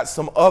you've got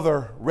some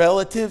other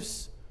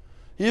relatives.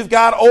 You've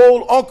got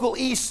old Uncle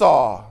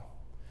Esau.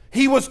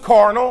 He was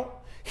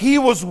carnal. He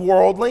was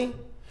worldly.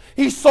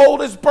 He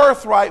sold his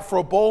birthright for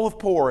a bowl of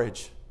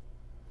porridge.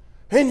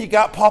 Then you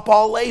got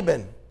Papa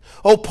Laban.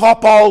 Oh,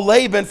 Papa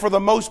Laban, for the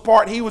most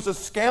part, he was a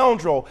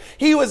scoundrel.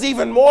 He was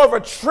even more of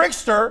a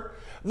trickster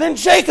than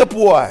Jacob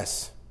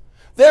was.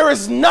 There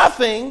is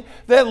nothing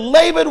that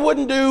Laban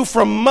wouldn't do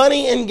for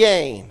money and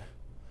gain.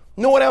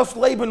 You know what else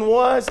Laban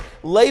was?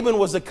 Laban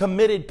was a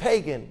committed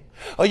pagan.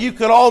 You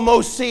could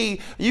almost see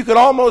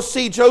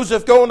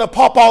Joseph go into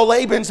Papa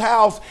Laban's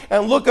house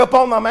and look up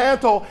on the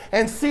mantle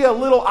and see a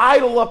little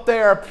idol up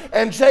there.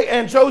 And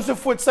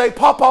Joseph would say,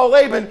 Papa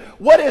Laban,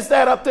 what is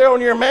that up there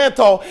on your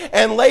mantle?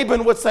 And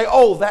Laban would say,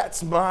 oh,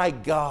 that's my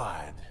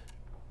God.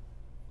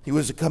 He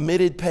was a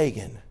committed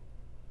pagan.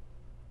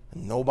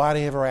 And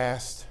nobody ever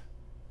asked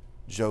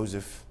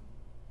Joseph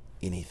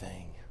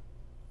anything.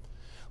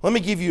 Let me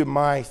give you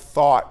my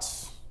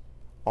thoughts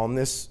on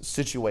this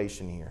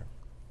situation here.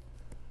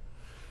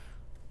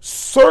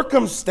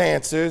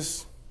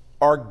 Circumstances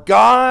are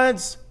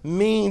God's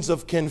means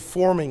of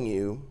conforming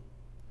you,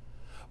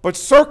 but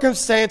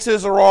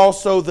circumstances are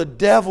also the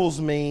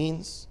devil's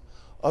means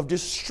of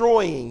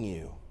destroying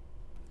you.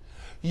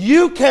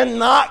 You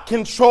cannot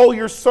control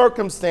your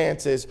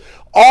circumstances.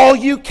 All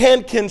you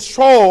can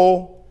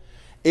control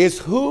is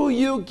who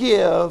you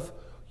give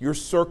your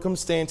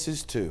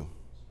circumstances to.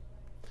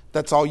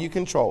 That's all you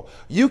control.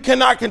 You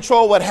cannot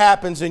control what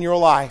happens in your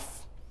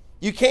life.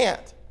 You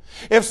can't.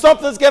 If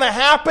something's going to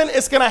happen,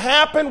 it's going to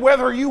happen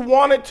whether you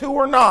want it to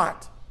or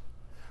not.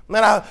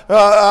 Man,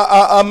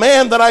 a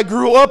man that I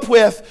grew up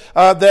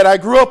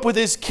with,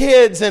 his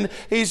kids, and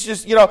he's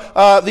just,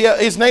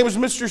 his name was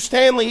Mr.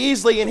 Stanley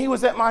Easley, and he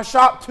was at my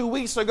shop 2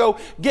 weeks ago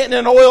getting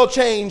an oil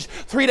change.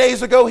 3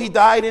 days ago, he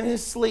died in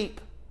his sleep.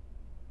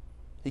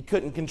 He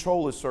couldn't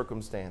control his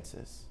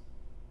circumstances.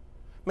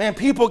 Man,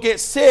 people get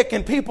sick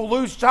and people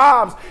lose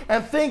jobs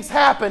and things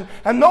happen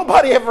and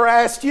nobody ever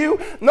asked you.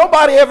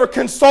 Nobody ever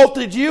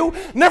consulted you.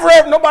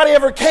 Nobody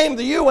ever came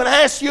to you and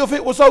asked you if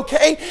it was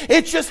okay.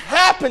 It just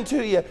happened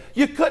to you.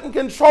 You couldn't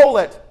control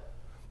it.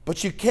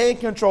 But you can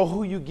control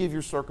who you give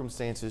your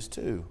circumstances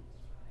to.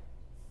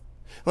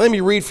 Let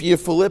me read for you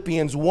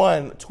Philippians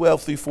 1,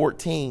 12 through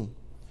 14.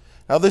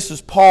 Now this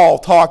is Paul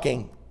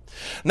talking.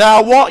 Now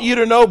I want you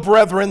to know,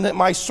 brethren, that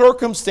my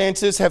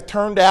circumstances have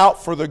turned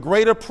out for the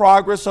greater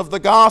progress of the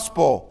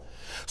gospel,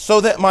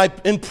 so that my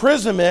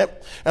imprisonment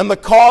and the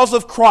cause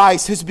of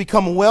Christ has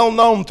become well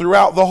known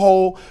throughout the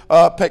whole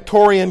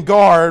Praetorian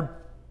Guard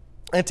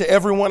and to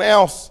everyone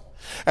else,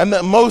 and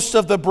that most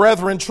of the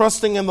brethren,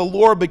 trusting in the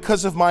Lord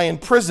because of my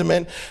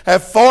imprisonment,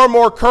 have far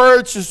more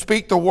courage to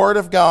speak the word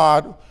of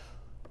God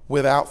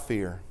without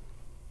fear.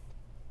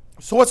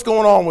 So what's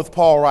going on with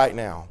Paul right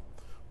now?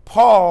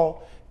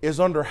 Paul is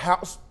under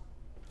house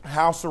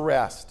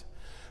arrest.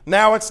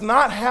 Now, it's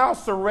not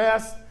house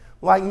arrest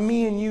like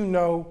me and you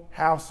know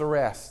house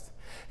arrest.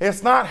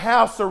 It's not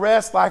house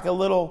arrest like a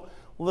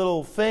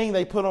little thing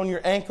they put on your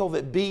ankle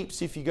that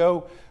beeps if you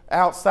go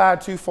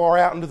outside too far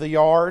out into the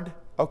yard,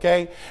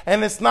 okay?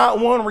 And it's not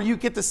one where you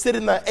get to sit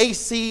in the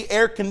AC,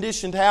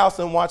 air-conditioned house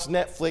and watch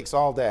Netflix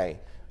all day,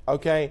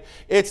 okay?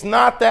 It's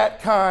not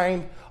that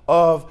kind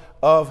of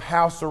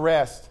house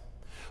arrest.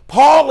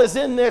 Paul is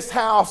in this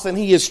house and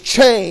he is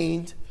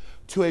chained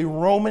to a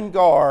Roman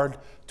guard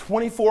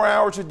 24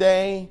 hours a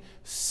day,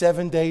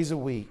 7 days a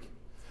week.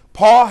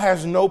 Paul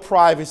has no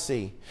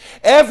privacy.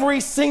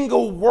 Every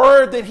single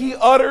word that he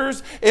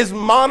utters is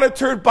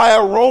monitored by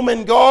a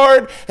Roman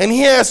guard, and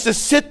he has to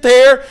sit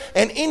there,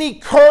 and any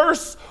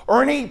curse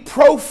or any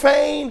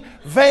profane,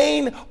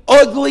 vain,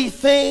 ugly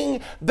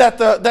thing that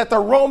the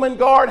Roman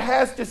guard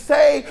has to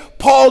say,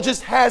 Paul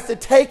just has to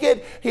take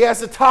it. He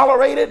has to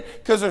tolerate it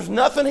because there's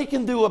nothing he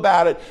can do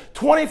about it.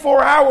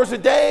 24 hours a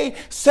day,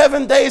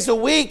 7 days a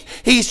week,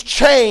 he's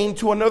chained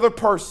to another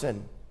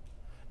person.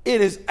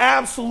 It is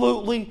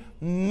absolutely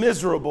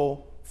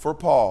miserable for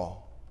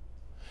Paul.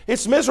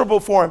 It's miserable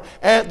for him.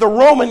 And the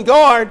Roman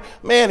guard,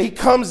 man, he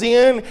comes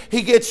in,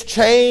 he gets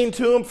chained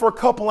to him for a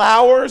couple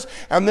hours,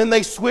 and then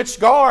they switch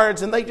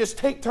guards, and they just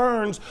take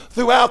turns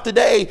throughout the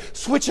day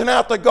switching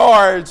out the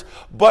guards.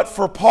 But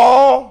for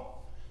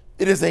Paul,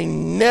 it is a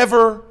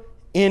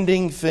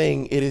never-ending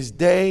thing. It is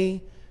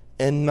day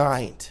and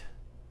night.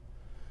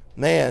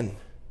 Man,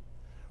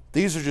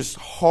 these are just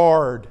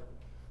hard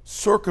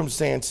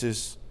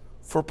circumstances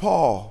for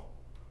Paul.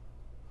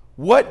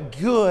 What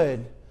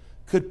good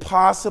could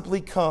possibly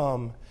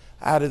come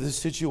out of the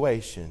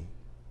situation?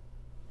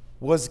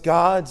 Was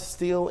God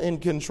still in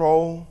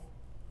control?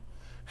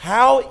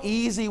 How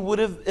easy would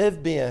it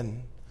have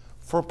been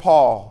for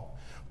Paul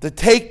to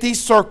take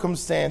these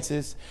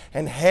circumstances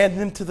and hand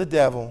them to the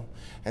devil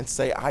and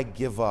say, I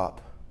give up.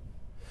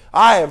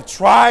 I have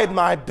tried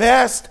my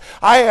best.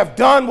 I have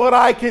done what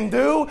I can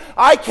do.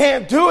 I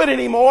can't do it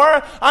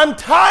anymore. I'm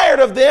tired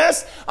of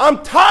this.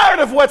 I'm tired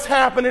of what's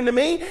happening to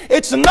me.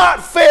 It's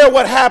not fair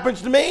what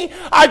happens to me.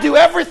 I do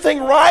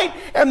everything right,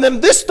 and then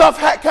this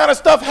kind of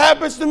stuff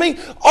happens to me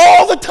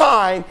all the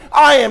time.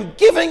 I am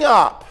giving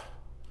up.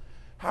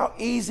 How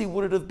easy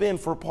would it have been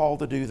for Paul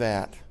to do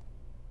that?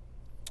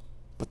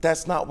 But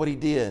that's not what he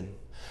did.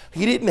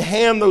 He didn't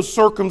hand those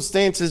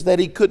circumstances that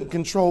he couldn't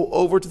control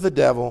over to the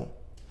devil.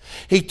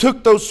 He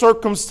took those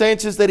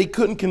circumstances that he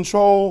couldn't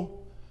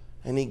control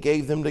and he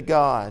gave them to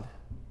God.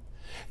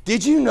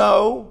 Did you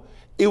know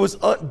it was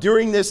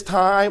during this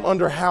time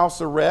under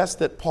house arrest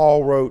that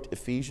Paul wrote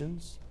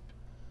Ephesians?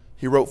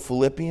 He wrote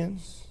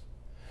Philippians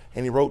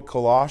and he wrote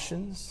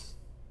Colossians.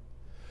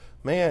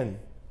 Man,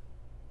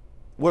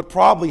 what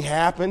probably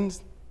happened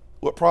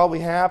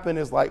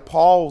is like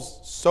Paul's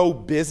so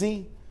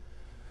busy,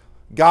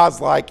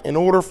 God's like, in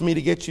order for me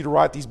to get you to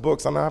write these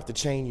books, I'm going to have to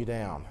chain you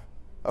down.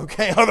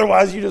 Okay,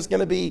 otherwise you're just going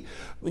to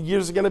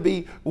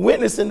be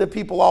witnessing to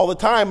people all the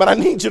time. But I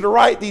need you to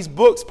write these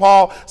books,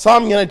 Paul, so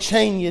I'm going to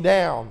chain you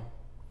down.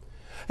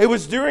 It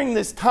was during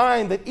this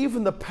time that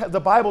even the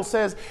Bible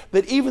says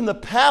that even the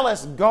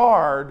palace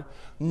guard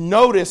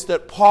noticed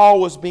that Paul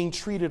was being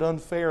treated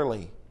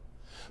unfairly.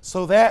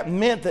 So that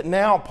meant that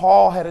now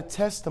Paul had a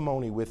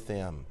testimony with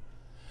them.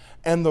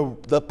 And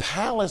the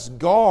palace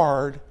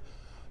guard,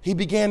 he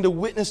began to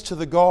witness to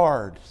the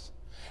guards.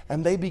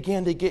 And they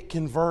began to get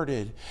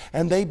converted.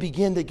 And they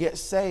began to get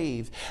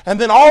saved. And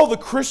then all the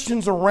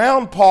Christians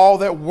around Paul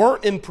that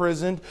weren't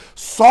imprisoned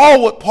saw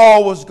what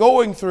Paul was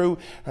going through.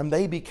 And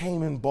they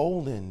became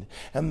emboldened.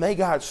 And they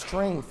got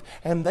strength.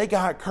 And they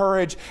got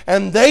courage.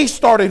 And they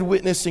started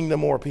witnessing to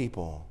more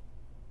people.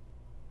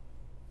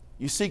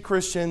 You see,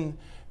 Christian,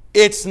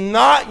 it's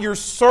not your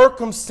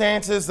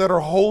circumstances that are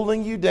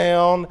holding you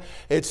down.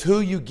 It's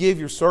who you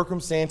give your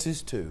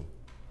circumstances to.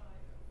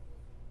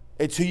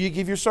 It's who you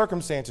give your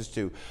circumstances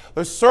to.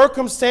 The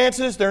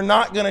circumstances, they're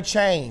not going to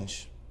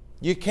change.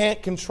 You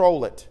can't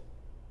control it.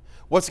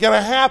 What's going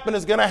to happen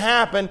is going to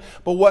happen,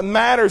 but what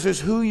matters is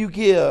who you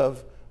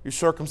give your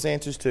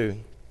circumstances to.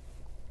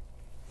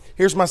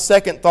 Here's my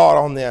second thought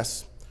on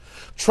this.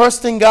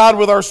 Trusting God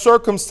with our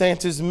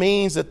circumstances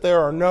means that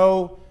there are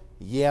no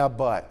yeah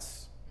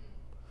buts.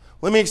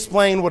 Let me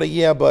explain what a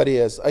yeah but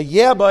is. A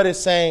yeah but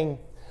is saying,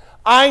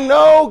 I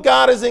know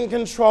God is in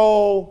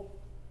control,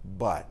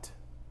 but.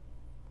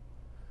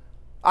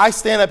 I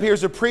stand up here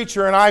as a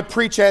preacher and I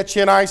preach at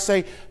you and I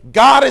say,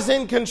 God is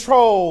in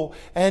control.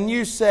 And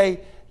you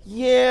say,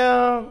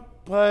 yeah,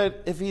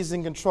 but if He's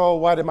in control,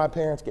 why did my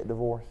parents get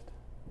divorced?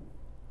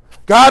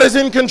 God is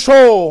in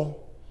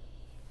control.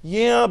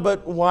 Yeah,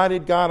 but why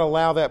did God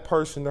allow that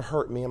person to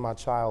hurt me in my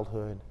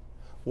childhood?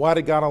 Why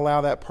did God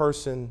allow that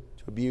person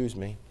to abuse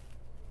me?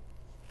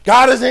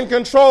 God is in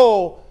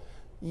control.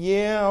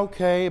 Yeah,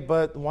 okay,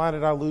 but why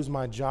did I lose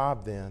my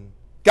job then?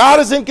 God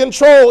is in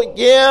control.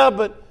 Yeah,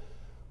 but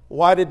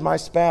why did my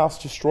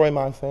spouse destroy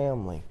my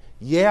family?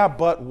 Yeah,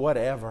 but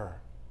whatever.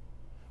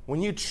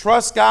 When you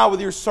trust God with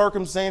your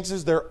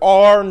circumstances, there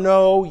are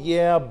no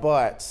yeah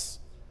buts.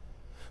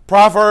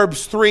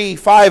 Proverbs 3,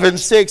 5, and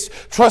 6,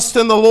 trust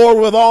in the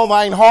Lord with all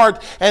thine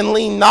heart, and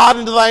lean not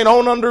into thine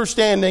own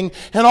understanding.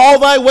 In all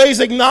thy ways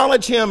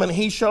acknowledge Him, and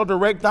He shall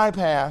direct thy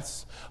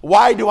paths.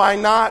 Why do I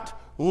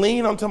not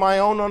lean unto my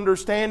own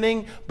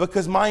understanding?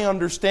 Because my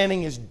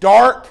understanding is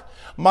dark.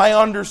 My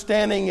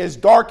understanding is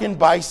darkened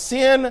by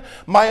sin.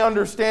 My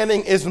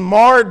understanding is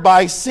marred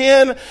by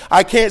sin.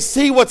 I can't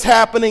see what's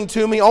happening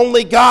to me.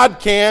 Only God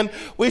can.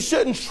 We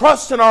shouldn't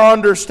trust in our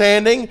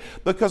understanding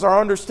because our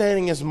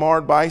understanding is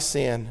marred by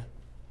sin.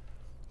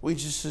 We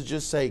should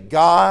just say,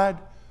 God,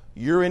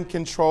 you're in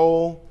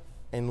control,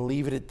 and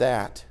leave it at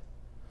that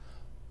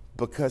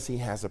because He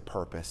has a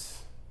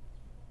purpose.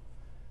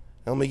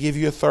 And let me give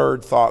you a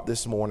third thought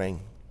this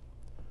morning.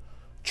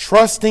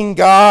 Trusting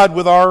God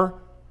with our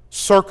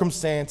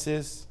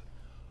circumstances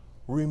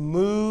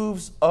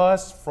removes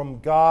us from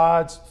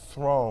God's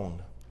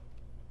throne.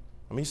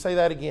 Let me say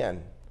that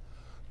again.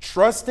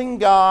 Trusting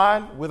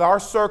God with our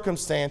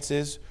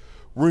circumstances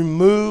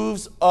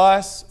removes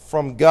us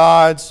from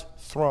God's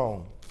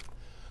throne.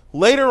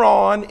 Later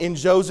on in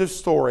Joseph's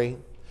story,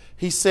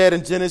 he said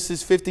in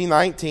Genesis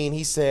 50:19,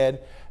 he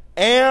said,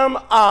 Am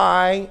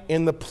I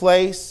in the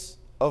place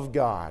of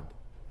God?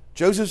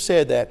 Joseph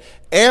said that.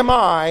 Am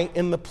I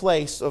in the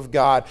place of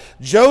God?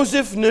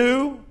 Joseph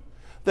knew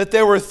that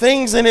there were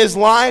things in his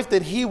life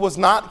that he was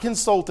not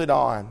consulted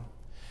on.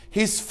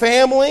 His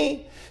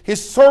family,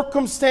 his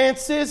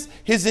circumstances,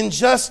 his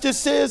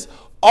injustices,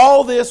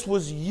 all this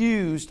was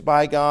used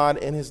by God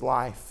in his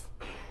life.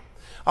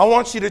 I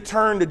want you to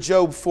turn to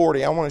Job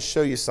 40. I want to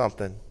show you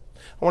something.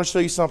 I want to show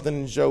you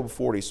something in Job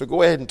 40. So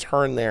go ahead and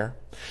turn there.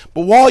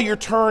 But while you're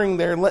turning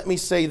there, let me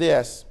say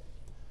this.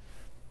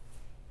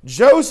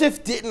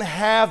 Joseph didn't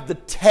have the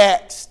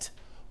text,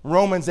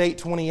 Romans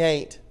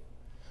 8:28,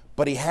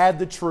 but he had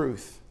the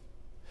truth.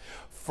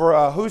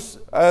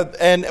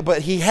 But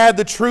he had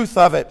the truth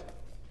of it.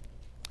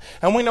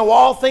 And we know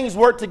all things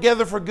work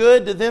together for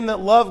good to them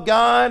that love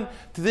God,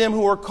 to them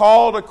who are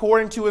called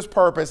according to His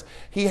purpose.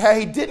 He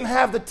didn't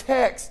have the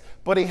text,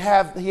 but he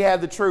had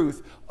the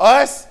truth.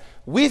 Us,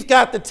 we've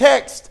got the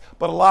text,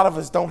 but a lot of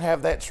us don't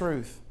have that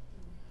truth.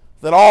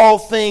 That all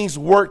things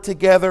work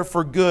together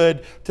for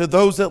good to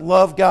those that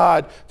love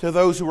God, to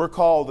those who are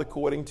called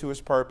according to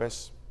His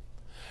purpose.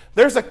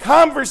 There's a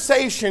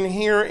conversation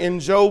here in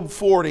Job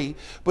 40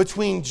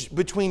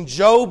 between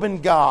Job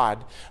and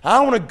God. I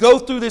want to go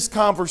through this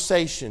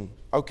conversation,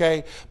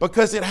 okay,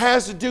 because it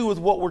has to do with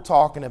what we're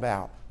talking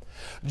about.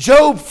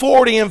 Job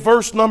 40 in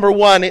verse number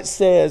 1, it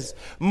says,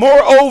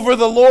 Moreover,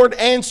 the Lord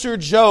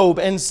answered Job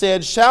and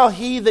said, Shall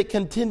he that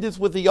contendeth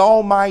with the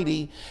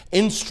Almighty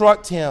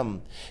instruct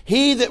him?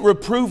 He that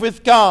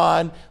reproveth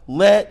God,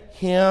 let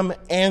him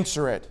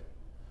answer it.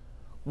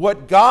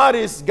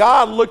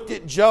 God looked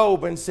at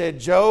Job and said,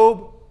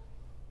 Job,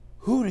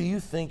 who do you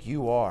think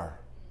you are?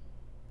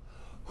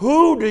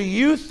 Who do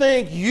you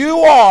think you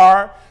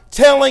are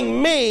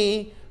telling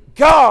me,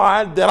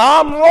 God, that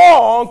I'm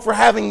wrong for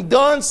having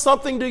done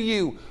something to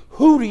you?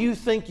 Who do you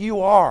think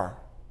you are?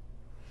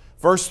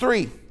 Verse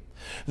 3.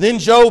 Then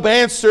Job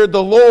answered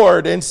the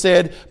Lord and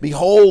said,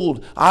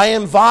 Behold, I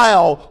am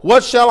vile.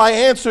 What shall I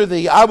answer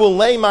thee? I will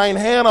lay mine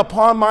hand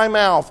upon my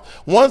mouth.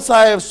 Once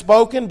I have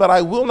spoken, but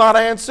I will not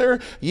answer.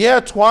 Yea,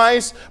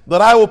 twice,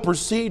 but I will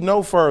proceed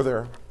no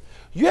further.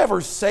 You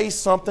ever say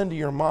something to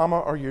your mama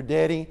or your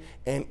daddy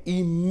and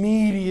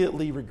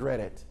immediately regret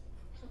it?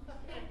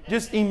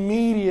 Just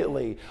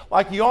immediately.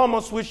 Like you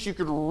almost wish you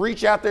could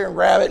reach out there and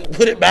grab it and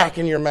put it back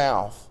in your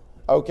mouth.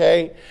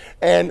 Okay?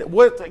 And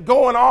what's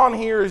going on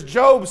here is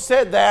Job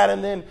said that,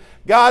 and then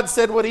God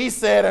said what He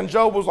said, and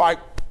Job was like,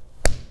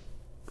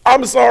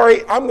 I'm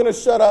sorry, I'm going to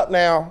shut up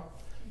now.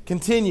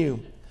 Continue.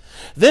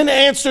 Then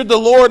answered the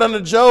Lord unto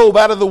Job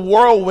out of the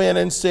whirlwind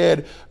and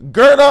said,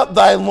 Gird up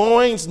thy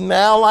loins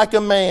now like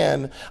a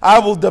man. I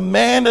will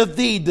demand of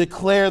thee,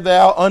 declare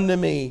thou unto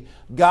me.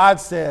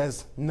 God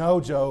says, No,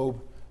 Job,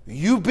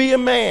 you be a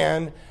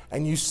man,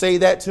 and you say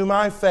that to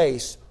my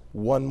face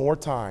one more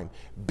time.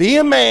 Be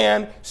a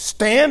man,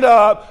 stand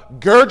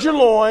up, gird your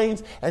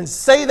loins, and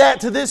say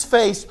that to this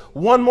face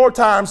one more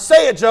time.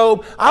 Say it,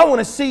 Job. I want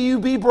to see you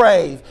be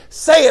brave.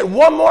 Say it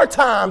one more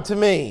time to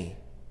me.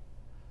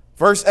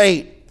 Verse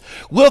 8.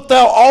 Wilt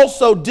thou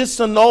also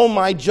disannul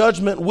my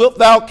judgment? Wilt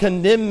thou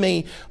condemn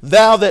me,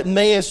 thou that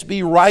mayest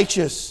be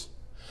righteous?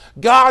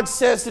 God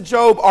says to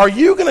Job, are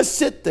you going to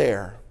sit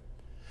there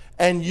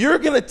and you're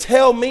going to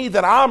tell me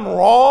that I'm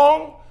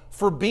wrong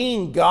for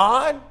being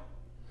God?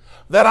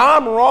 That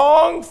I'm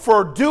wrong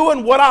for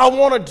doing what I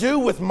want to do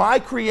with my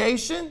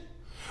creation?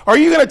 Are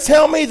you going to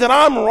tell me that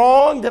I'm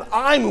wrong, that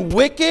I'm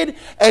wicked,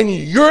 and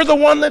you're the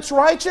one that's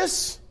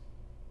righteous?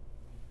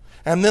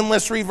 And then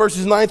let's read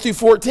verses 9 through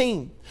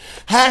 14.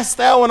 Hast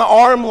thou an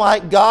arm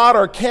like God,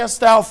 or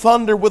canst thou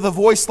thunder with a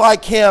voice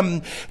like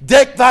Him?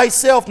 Deck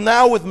thyself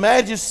now with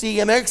majesty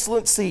and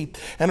excellency,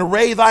 and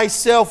array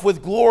thyself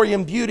with glory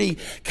and beauty.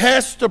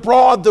 Cast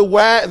abroad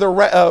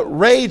the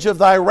rage of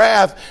thy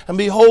wrath, and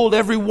behold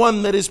every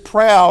one that is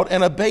proud,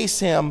 and abase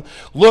him.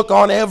 Look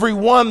on every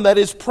one that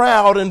is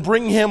proud, and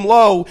bring him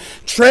low.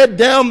 Tread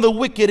down the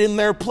wicked in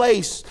their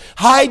place.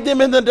 Hide them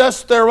in the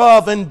dust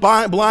thereof, and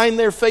blind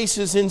their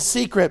faces in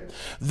secret.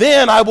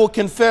 Then I will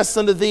confess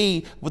unto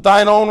thee with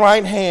thine own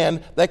right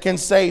hand that can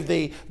save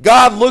thee.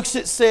 God looks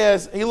at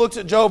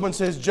Job and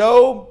says,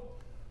 Job,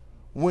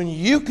 when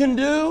you can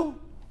do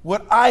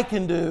what I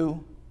can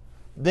do,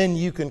 then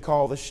you can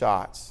call the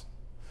shots.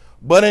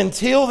 But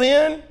until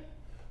then,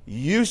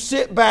 you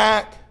sit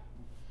back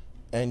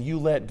and you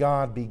let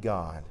God be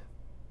God.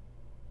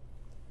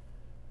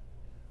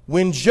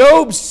 When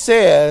Job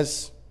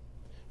says,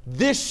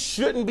 this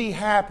shouldn't be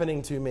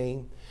happening to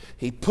me,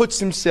 he puts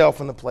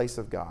himself in the place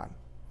of God.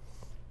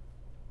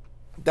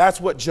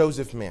 That's what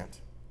Joseph meant.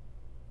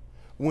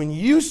 When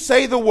you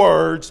say the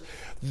words,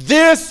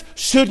 this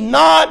should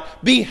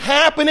not be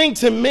happening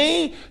to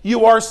me,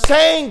 you are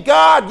saying,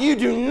 God, you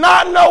do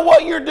not know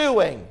what you're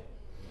doing.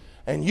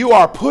 And you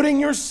are putting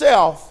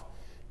yourself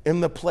in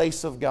the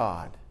place of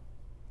God.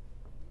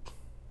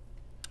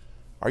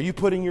 Are you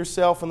putting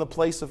yourself in the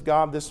place of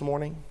God this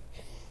morning?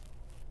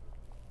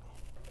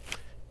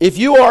 If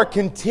you are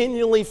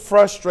continually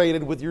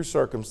frustrated with your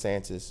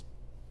circumstances,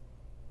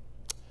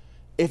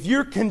 if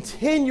you're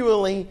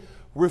continually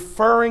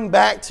referring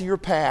back to your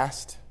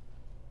past,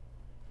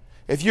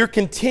 if you're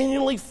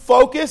continually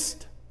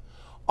focused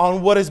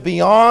on what is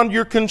beyond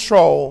your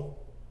control,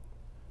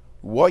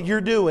 what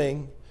you're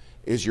doing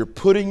is you're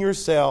putting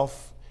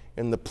yourself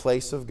in the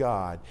place of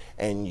God.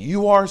 And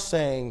you are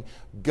saying,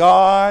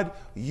 God,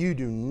 you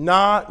do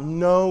not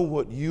know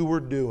what you were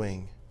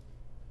doing.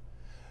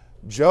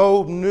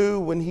 Job knew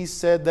when he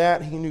said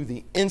that, he knew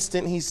the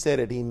instant he said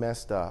it, he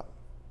messed up.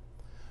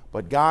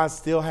 But God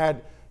still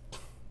had,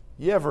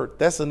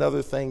 that's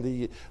another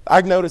thing.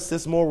 I've noticed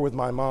this more with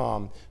my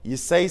mom. You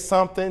say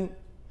something,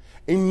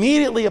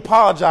 immediately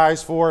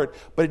apologize for it,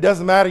 but it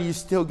doesn't matter, you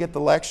still get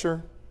the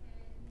lecture.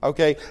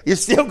 Okay? You're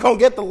still going to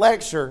get the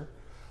lecture.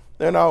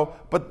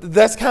 But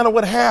that's kind of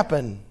what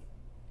happened.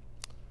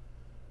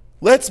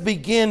 Let's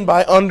begin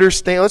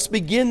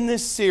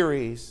this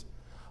series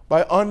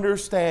by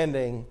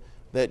understanding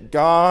that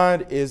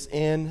God is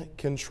in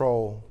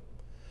control.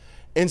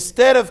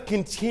 Instead of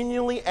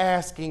continually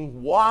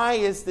asking, why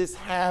is this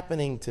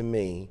happening to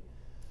me?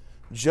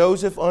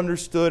 Joseph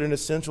understood an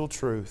essential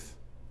truth.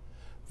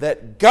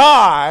 That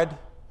God,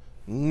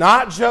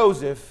 not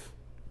Joseph,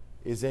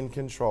 is in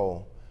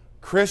control.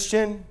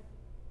 Christian,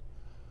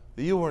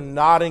 you are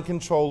not in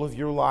control of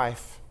your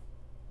life.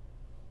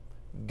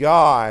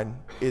 God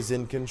is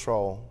in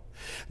control.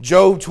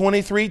 Job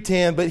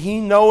 23:10, but he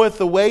knoweth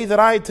the way that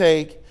I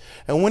take,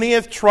 and when he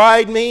hath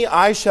tried me,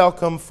 I shall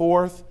come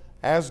forth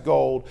as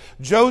gold.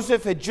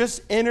 Joseph had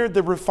just entered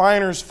the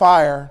refiner's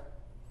fire,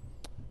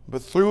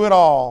 but through it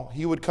all,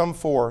 he would come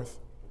forth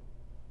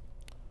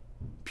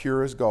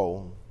pure as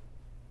gold.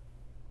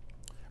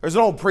 There's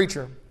an old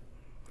preacher.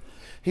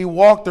 He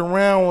walked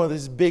around with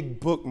his big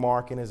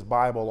bookmark in his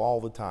Bible all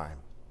the time.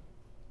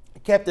 He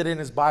kept it in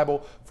his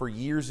Bible for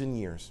years and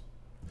years.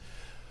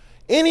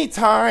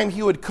 Anytime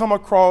he would come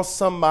across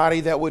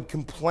somebody that would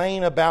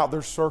complain about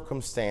their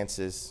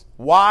circumstances,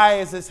 why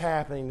is this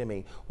happening to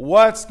me?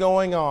 What's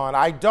going on?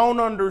 I don't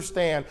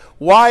understand.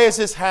 Why is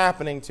this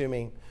happening to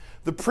me?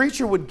 The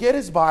preacher would get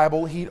his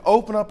Bible, he'd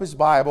open up his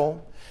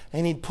Bible,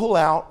 and he'd pull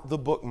out the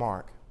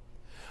bookmark.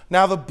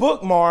 Now the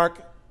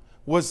bookmark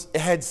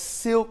had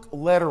silk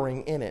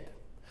lettering in it.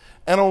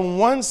 And on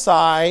one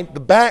side, the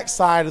back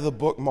side of the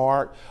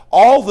bookmark,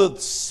 all the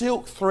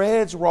silk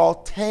threads were all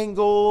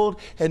tangled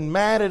and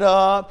matted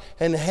up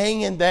and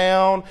hanging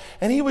down.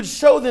 And he would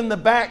show them the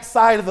back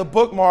side of the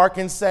bookmark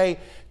and say,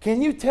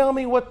 can you tell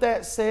me what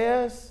that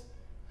says?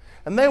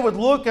 And they would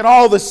look at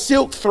all the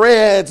silk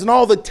threads and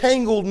all the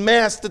tangled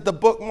mess that the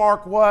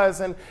bookmark was,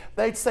 and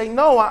they'd say,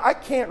 no, I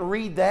can't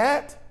read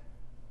that.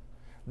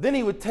 Then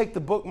he would take the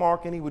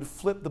bookmark and he would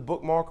flip the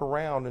bookmark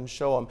around and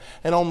show them.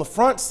 And on the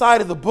front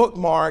side of the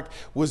bookmark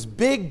was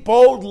big,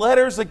 bold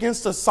letters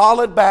against a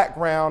solid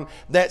background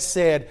that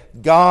said,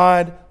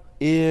 God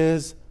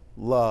is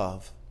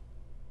love.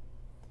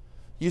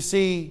 You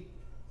see,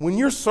 when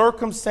your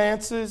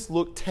circumstances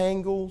look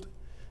tangled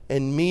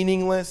and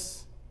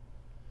meaningless,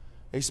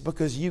 it's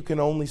because you can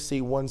only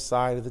see one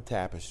side of the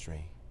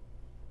tapestry.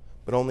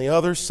 But on the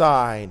other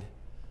side,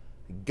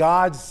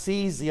 God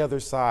sees the other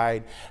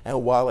side,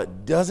 and while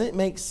it doesn't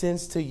make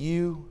sense to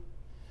you,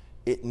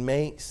 it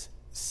makes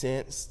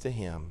sense to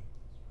Him.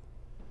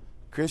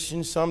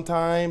 Christians,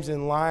 sometimes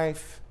in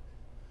life,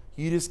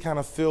 you just kind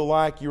of feel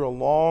like you're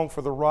along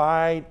for the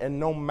ride, and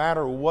no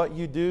matter what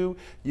you do,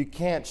 you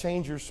can't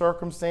change your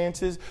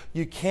circumstances,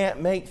 you can't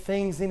make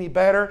things any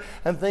better,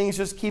 and things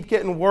just keep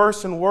getting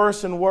worse and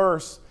worse and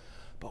worse.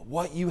 But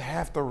what you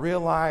have to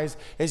realize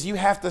is you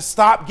have to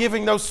stop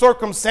giving those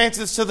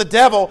circumstances to the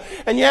devil,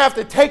 and you have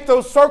to take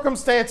those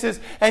circumstances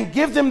and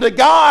give them to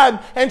God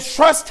and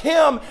trust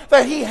Him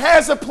that He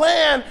has a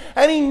plan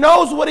and He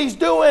knows what He's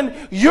doing.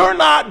 You're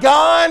not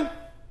God.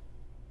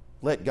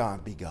 Let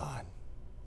God be God.